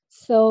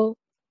 So,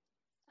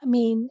 I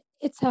mean,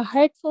 it's a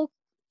hurtful,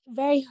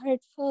 very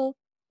hurtful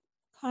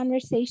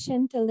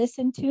conversation to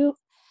listen to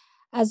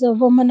as a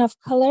woman of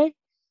color.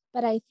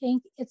 But I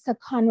think it's a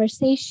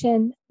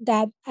conversation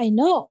that I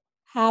know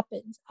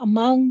happens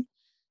among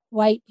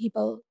white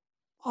people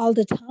all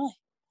the time,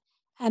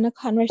 and a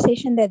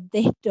conversation that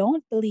they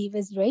don't believe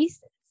is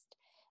racist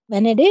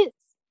when it is.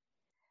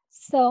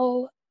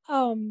 So,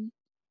 I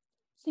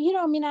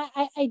mean,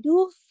 I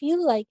do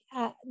feel like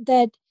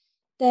that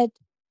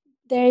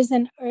there is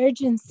an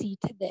urgency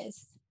to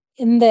this,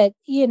 in that,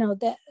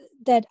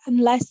 that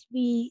unless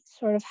we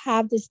sort of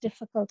have this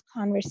difficult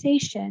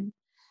conversation,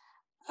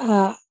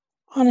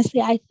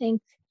 honestly, I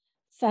think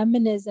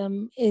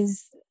feminism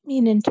is,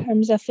 in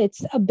terms of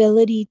its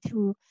ability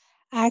to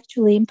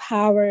actually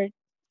empower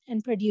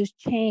and produce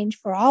change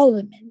for all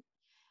women,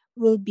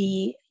 will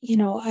be,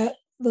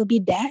 will be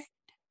dead,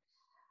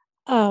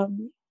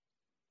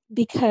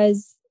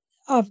 because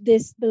of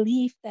this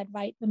belief that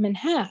white women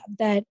have,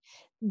 that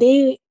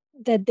they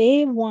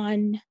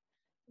won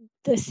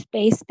the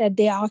space that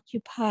they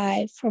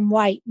occupy from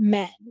white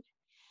men,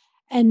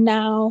 and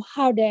now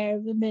how dare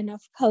women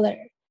of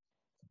color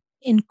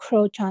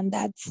encroach on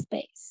that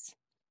space.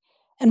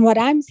 And what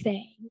I'm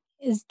saying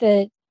is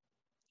that,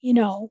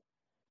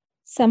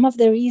 some of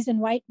the reason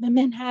white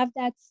women have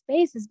that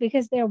space is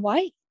because they're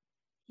white,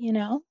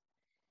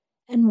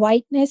 and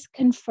whiteness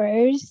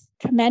confers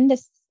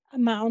tremendous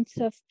amounts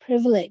of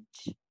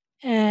privilege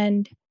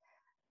and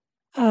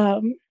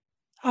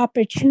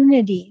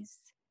opportunities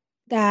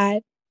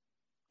that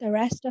the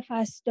rest of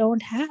us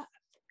don't have.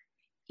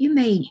 You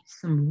made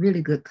some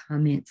really good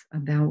comments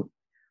about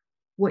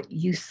what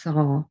you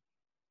saw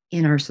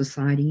in our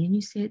society, and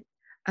you said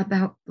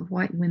about the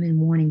white women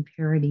wanting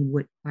parity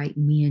with white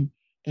men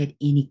at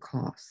any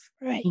cost.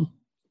 Right.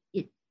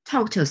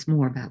 Talk to us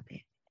more about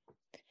that.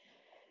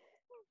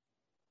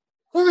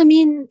 Well, I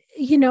mean,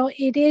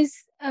 it is,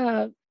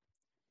 I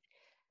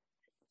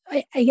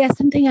guess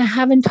something I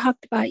haven't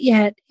talked about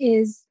yet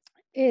is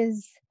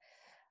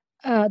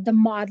the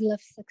model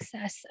of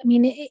success. I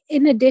mean,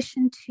 in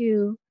addition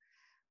to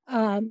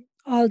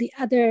all the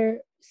other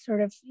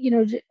sort of,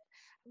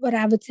 what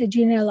I would say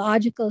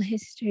genealogical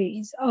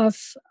histories of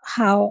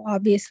how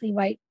obviously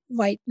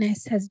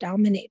whiteness has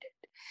dominated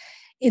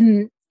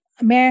in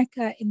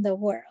America, in the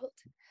world.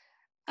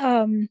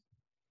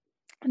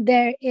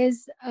 There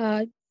is,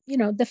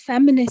 the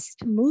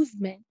feminist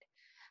movement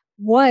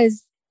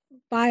was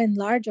by and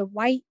large a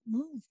white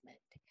movement.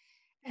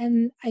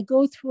 And I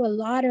take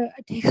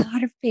a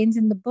lot of pains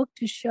in the book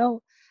to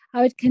show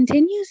how it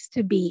continues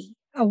to be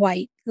a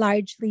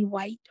largely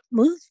white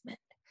movement.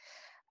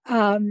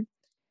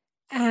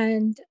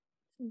 And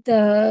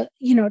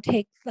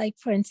take, like,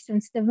 for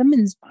instance, the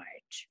Women's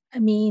March. I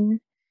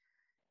mean,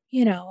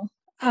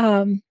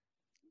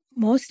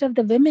 most of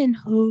the women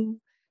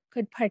who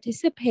could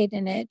participate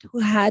in it, who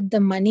had the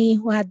money,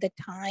 who had the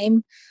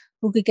time,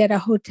 who could get a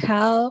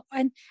hotel,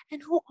 and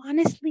who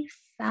honestly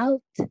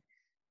felt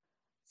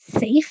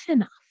safe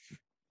enough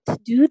to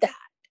do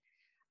that,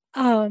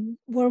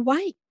 were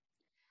white.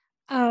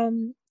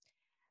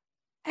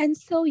 And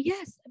so,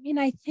 yes, I mean,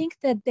 I think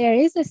that there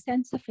is a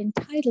sense of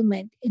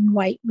entitlement in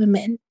white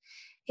women,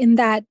 in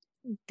that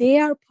they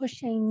are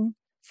pushing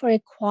for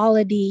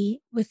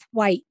equality with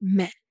white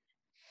men.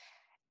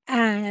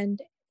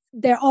 And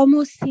there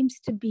almost seems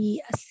to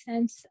be a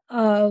sense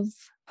of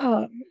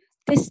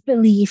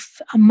disbelief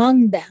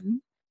among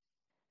them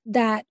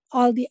that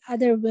all the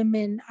other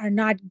women are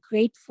not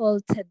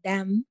grateful to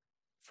them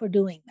for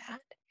doing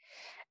that.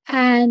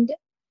 And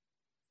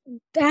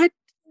that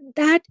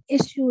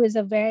issue is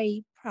a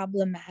very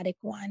problematic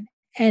one.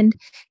 And,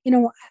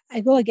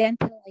 I go again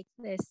to like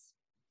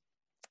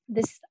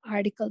this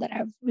article that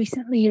I've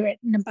recently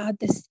written about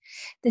this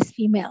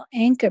female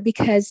anchor,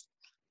 because,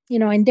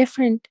 in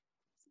different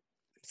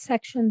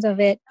sections of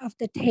the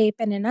tape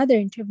and in other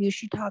interviews,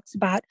 she talks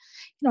about,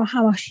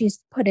 how she's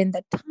put in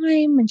the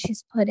time, and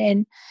she's put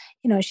in,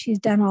 she's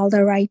done all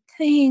the right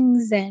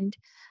things, and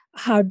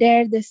how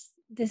dare this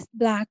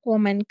Black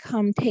woman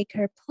come take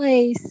her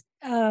place.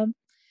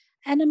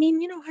 And I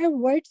mean, her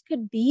words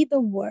could be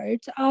the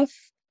words of,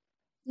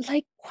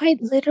 like,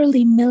 quite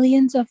literally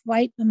millions of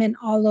white women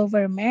all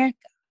over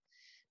America.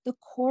 The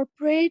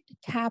corporate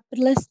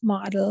capitalist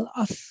model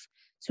of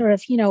sort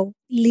of, the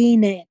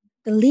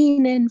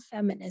lean in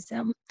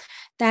feminism,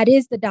 that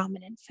is the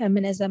dominant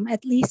feminism,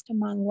 at least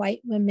among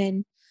white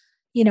women,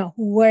 who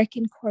work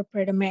in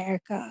corporate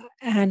America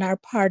and are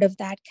part of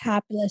that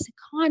capitalist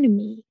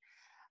economy.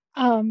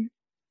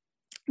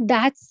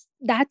 That's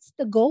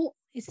the goal,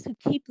 is to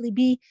keep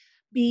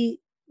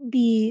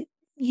be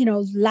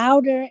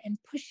louder and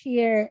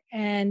pushier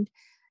and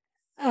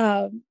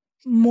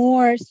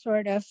more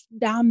sort of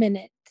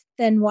dominant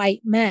than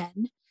white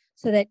men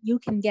so that you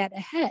can get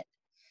ahead.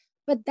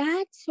 But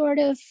that sort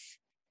of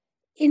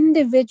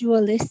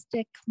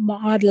individualistic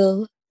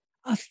model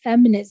of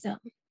feminism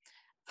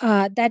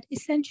that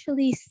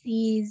essentially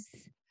sees,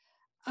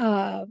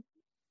 they're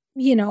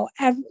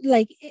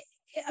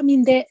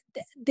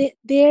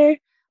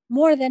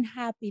more than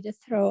happy to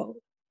throw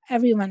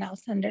everyone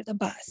else under the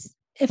bus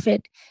if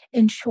it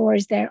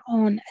ensures their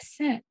own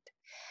ascent.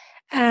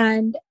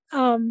 And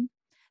that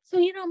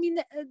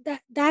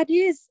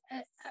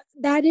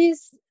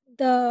is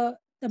the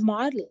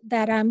model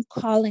that I'm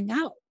calling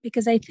out,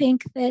 because I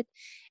think that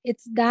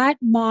it's that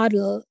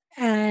model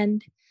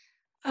and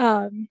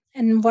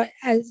what,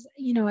 as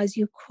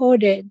you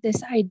quoted,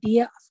 this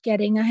idea of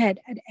getting ahead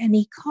at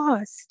any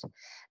cost,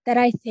 that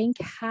I think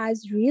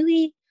has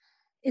really,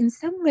 in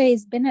some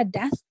ways, been a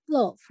death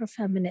blow for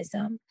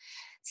feminism,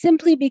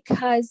 simply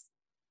because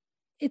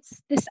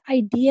it's this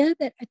idea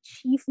that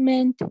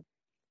achievement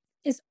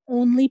is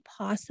only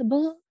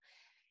possible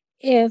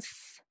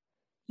if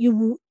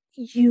you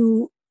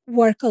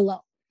work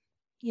alone,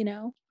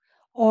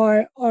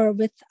 or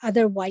with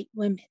other white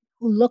women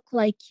who look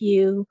like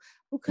you,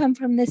 who come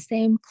from the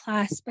same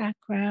class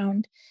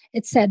background,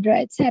 et cetera,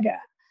 et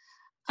cetera.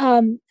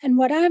 And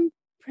what I'm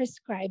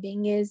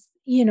prescribing is,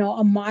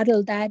 a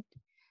model that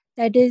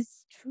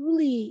is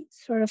truly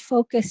sort of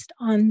focused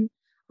on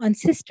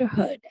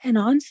sisterhood and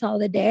on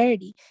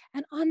solidarity,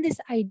 and on this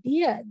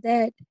idea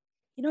that,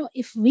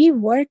 if we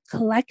work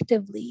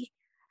collectively,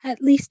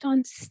 at least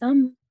on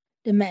some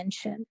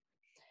dimension,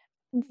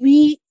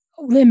 we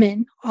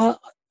women of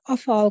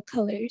all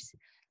colors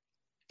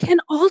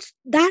can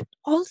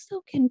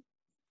also can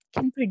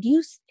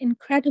produce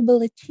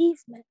incredible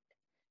achievement.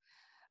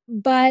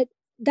 But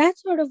that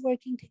sort of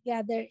working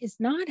together is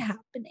not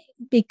happening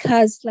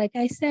because, like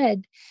I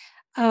said,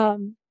 there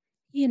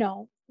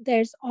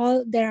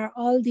are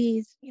all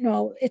these,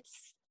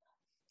 it's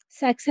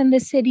Sex and the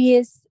City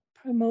is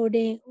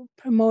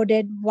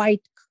promoted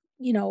white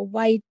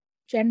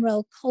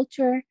general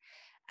culture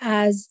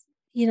as,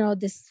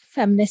 this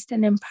feminist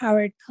and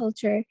empowered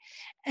culture,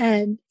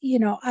 and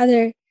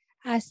other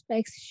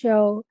aspects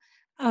show,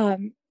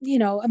 one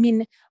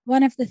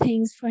of the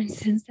things, for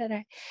instance,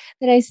 that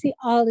I see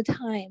all the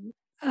time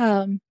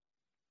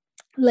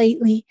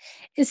lately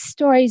is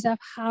stories of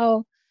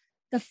how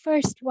the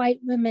first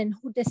white women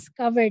who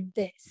discovered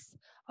this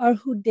or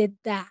who did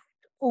that,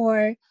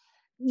 or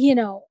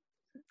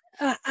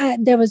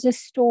there was a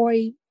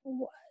story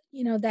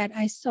that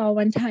I saw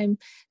one time,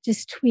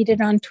 just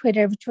tweeted on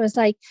Twitter, which was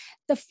like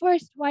the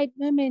first white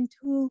women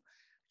to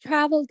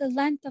travel the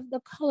length of the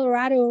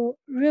Colorado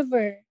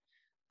River.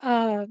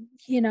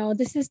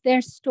 This is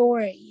their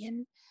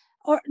story.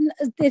 Or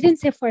they didn't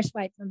say first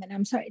white women,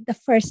 I'm sorry, the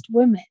first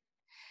women.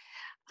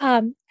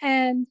 And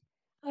I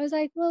was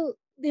like, well,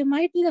 they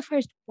might be the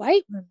first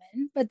white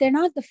women, but they're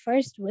not the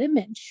first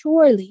women.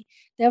 Surely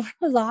there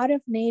were a lot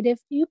of Native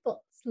peoples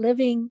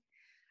living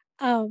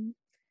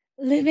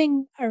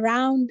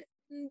around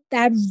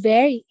that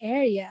very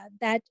area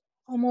that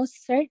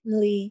almost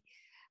certainly,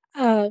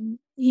 were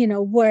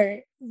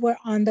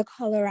on the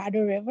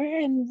Colorado River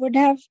and would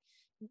have,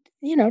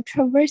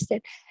 traversed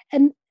it.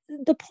 And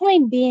the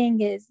point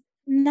being is,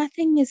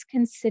 nothing is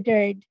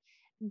considered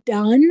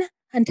done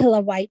until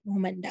a white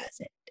woman does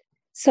it.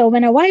 So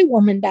when a white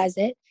woman does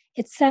it,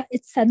 it's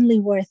suddenly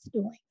worth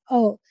doing.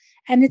 Oh,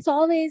 and it's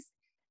always,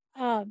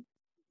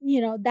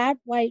 that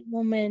white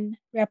woman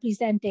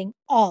representing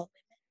all women.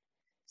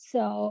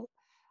 So,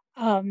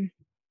 the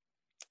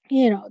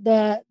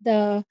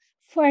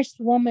first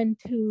woman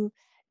to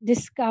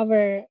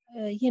discover,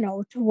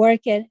 to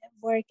work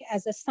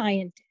as a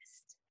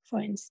scientist, for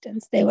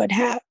instance, they would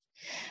have.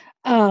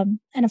 And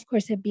of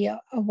course, it'd be a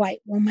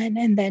white woman.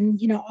 And then,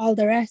 all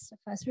the rest of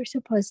us are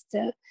supposed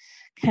to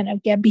kind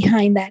of get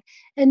behind that.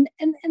 And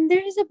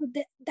there's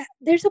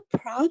a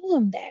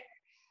problem there,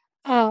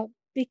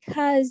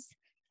 because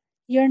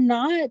you're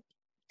not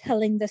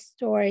telling the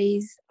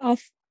stories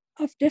of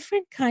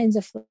different kinds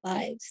of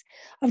lives,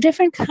 of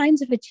different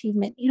kinds of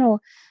achievement.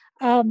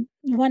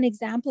 One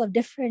example of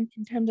different,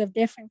 in terms of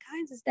different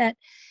kinds, is that,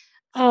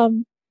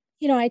 I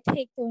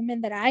take the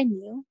women that I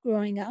knew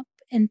growing up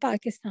in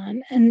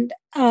Pakistan, and,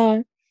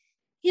 they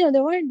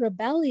weren't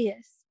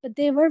rebellious, but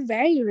they were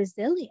very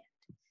resilient,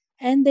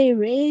 and they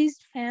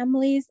raised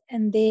families,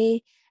 and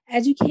they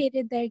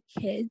educated their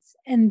kids,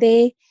 and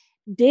they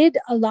did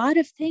a lot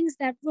of things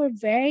that were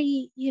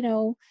very,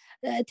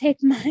 take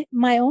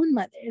my own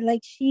mother.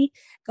 Like, she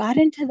got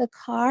into the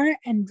car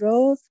and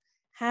drove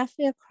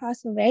halfway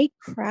across a very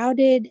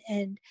crowded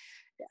and,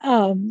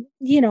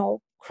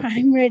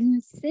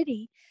 crime-ridden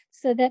city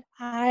so that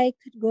I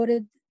could go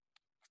to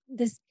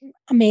this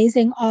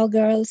amazing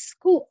all-girls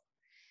school.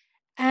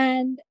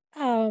 And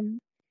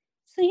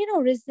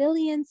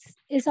resilience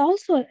is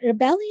also,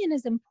 rebellion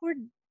is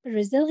important, but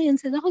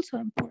resilience is also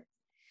important.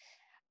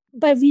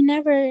 But we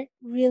never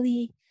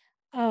really,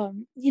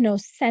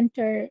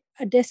 center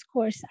a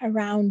discourse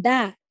around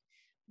that,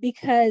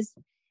 because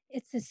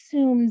it's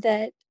assumed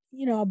that,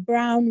 a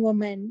brown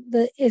woman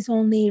is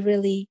only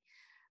really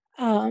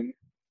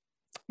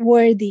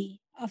worthy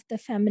of the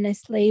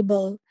feminist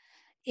label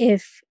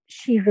if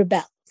she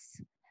rebels.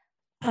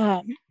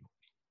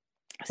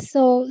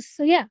 So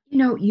yeah.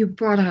 You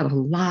brought out a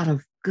lot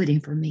of good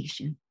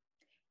information,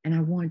 and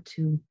I want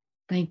to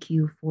thank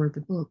you for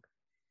the book.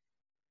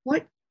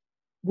 What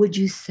would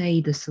you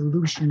say the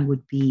solution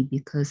would be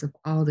because of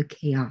all the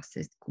chaos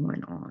that's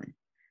going on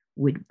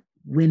with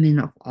women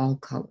of all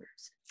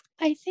colors?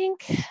 I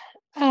think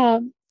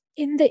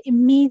in the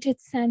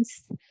immediate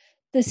sense,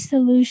 the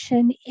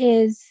solution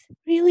is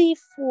really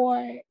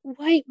for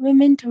white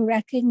women to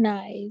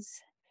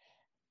recognize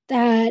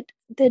that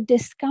the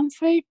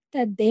discomfort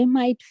that they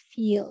might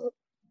feel,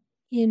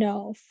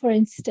 for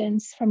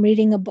instance, from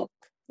reading a book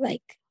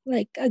like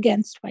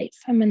Against White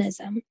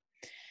Feminism,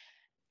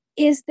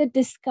 is the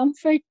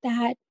discomfort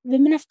that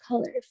women of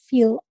color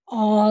feel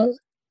all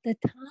the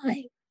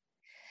time.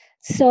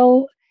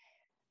 So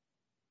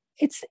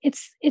it's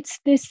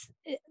this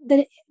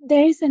that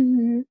there is a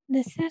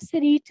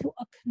necessity to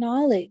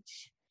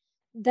acknowledge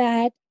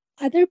that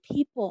other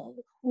people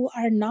who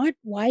are not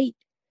white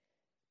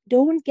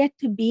don't get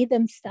to be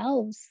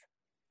themselves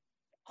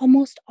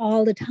almost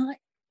all the time,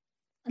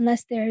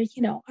 unless they're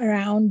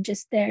around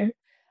just their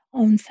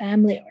own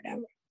family or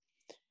whatever.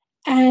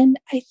 And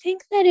I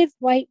think that if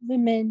white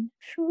women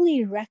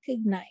truly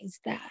recognize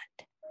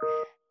that,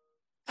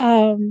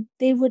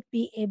 they would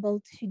be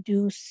able to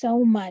do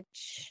so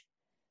much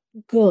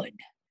good,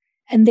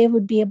 and they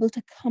would be able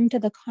to come to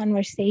the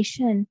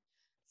conversation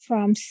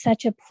from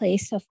such a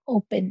place of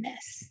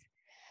openness.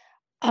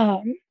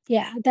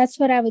 Yeah, that's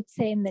what I would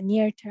say in the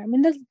near term.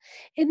 In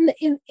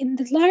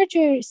the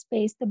larger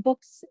space, the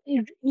books,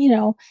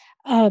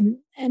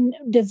 and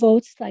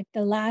devotes like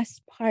the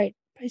last part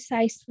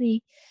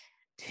precisely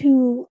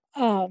to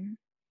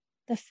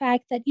the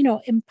fact that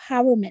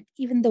empowerment,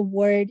 even the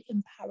word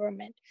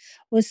empowerment,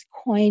 was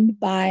coined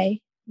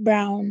by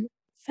brown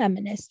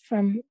feminists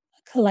from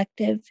a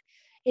collective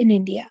in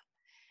India,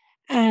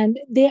 and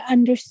they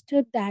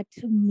understood that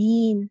to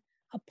mean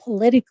a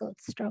political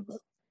struggle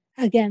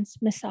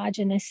against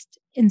misogynist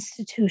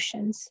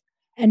institutions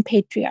and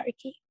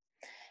patriarchy.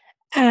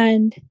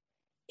 And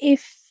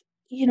if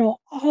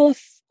all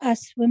of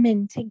us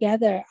women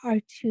together are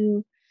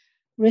to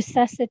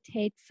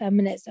resuscitate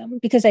feminism,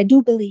 because I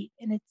do believe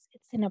it's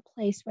in a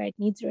place where it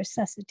needs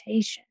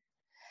resuscitation,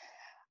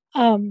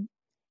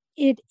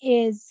 it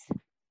is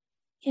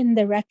in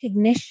the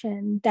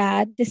recognition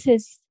that this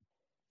is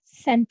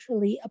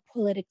centrally a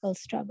political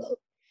struggle.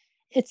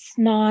 It's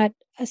not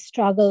a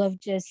struggle of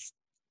just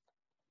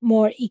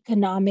more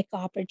economic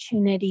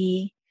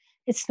opportunity.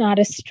 It's not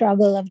a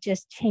struggle of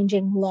just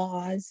changing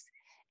laws.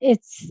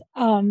 It's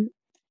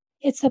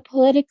a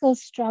political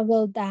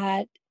struggle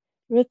that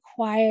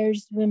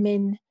requires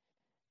women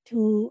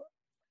to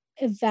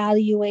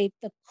evaluate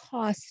the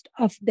cost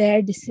of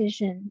their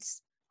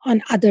decisions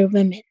on other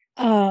women,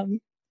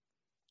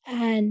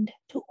 and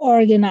to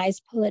organize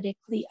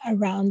politically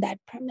around that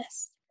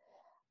premise.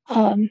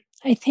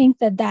 I think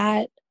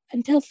that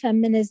until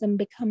feminism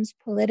becomes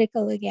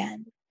political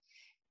again,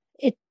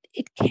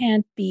 it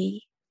can't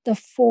be the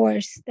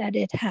force that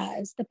it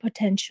has the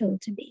potential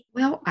to be.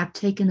 Well, I've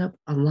taken up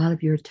a lot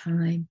of your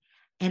time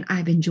and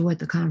I've enjoyed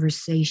the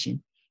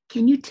conversation.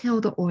 Can you tell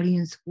the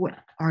audience what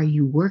are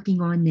you working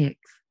on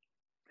next?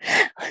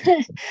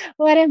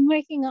 What I'm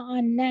working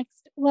on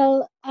next?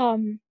 Well,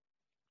 the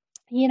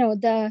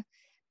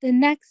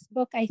next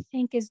book I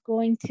think is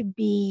going to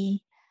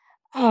be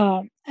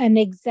an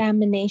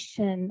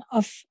examination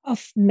of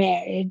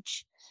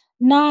marriage,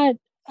 not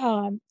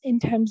in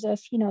terms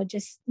of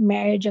just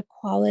marriage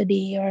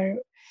equality,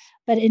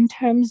 but in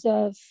terms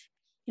of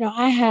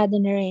I had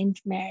an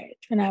arranged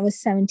marriage when I was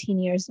 17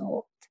 years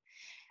old,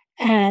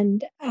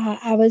 and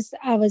I was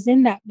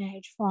in that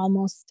marriage for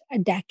almost a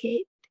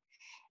decade,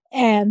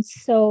 and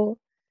so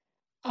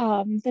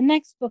the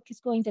next book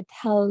is going to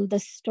tell the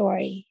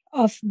story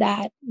of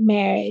that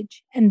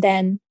marriage, and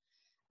then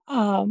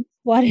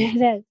what it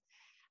has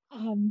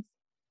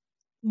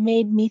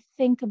made me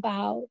think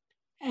about,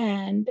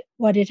 and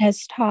what it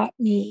has taught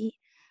me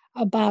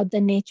about the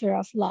nature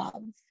of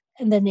love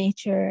and the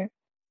nature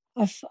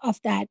of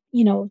that,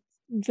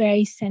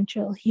 very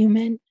central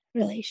human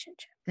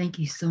relationship. Thank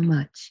you so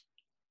much.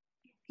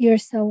 You're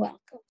so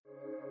welcome.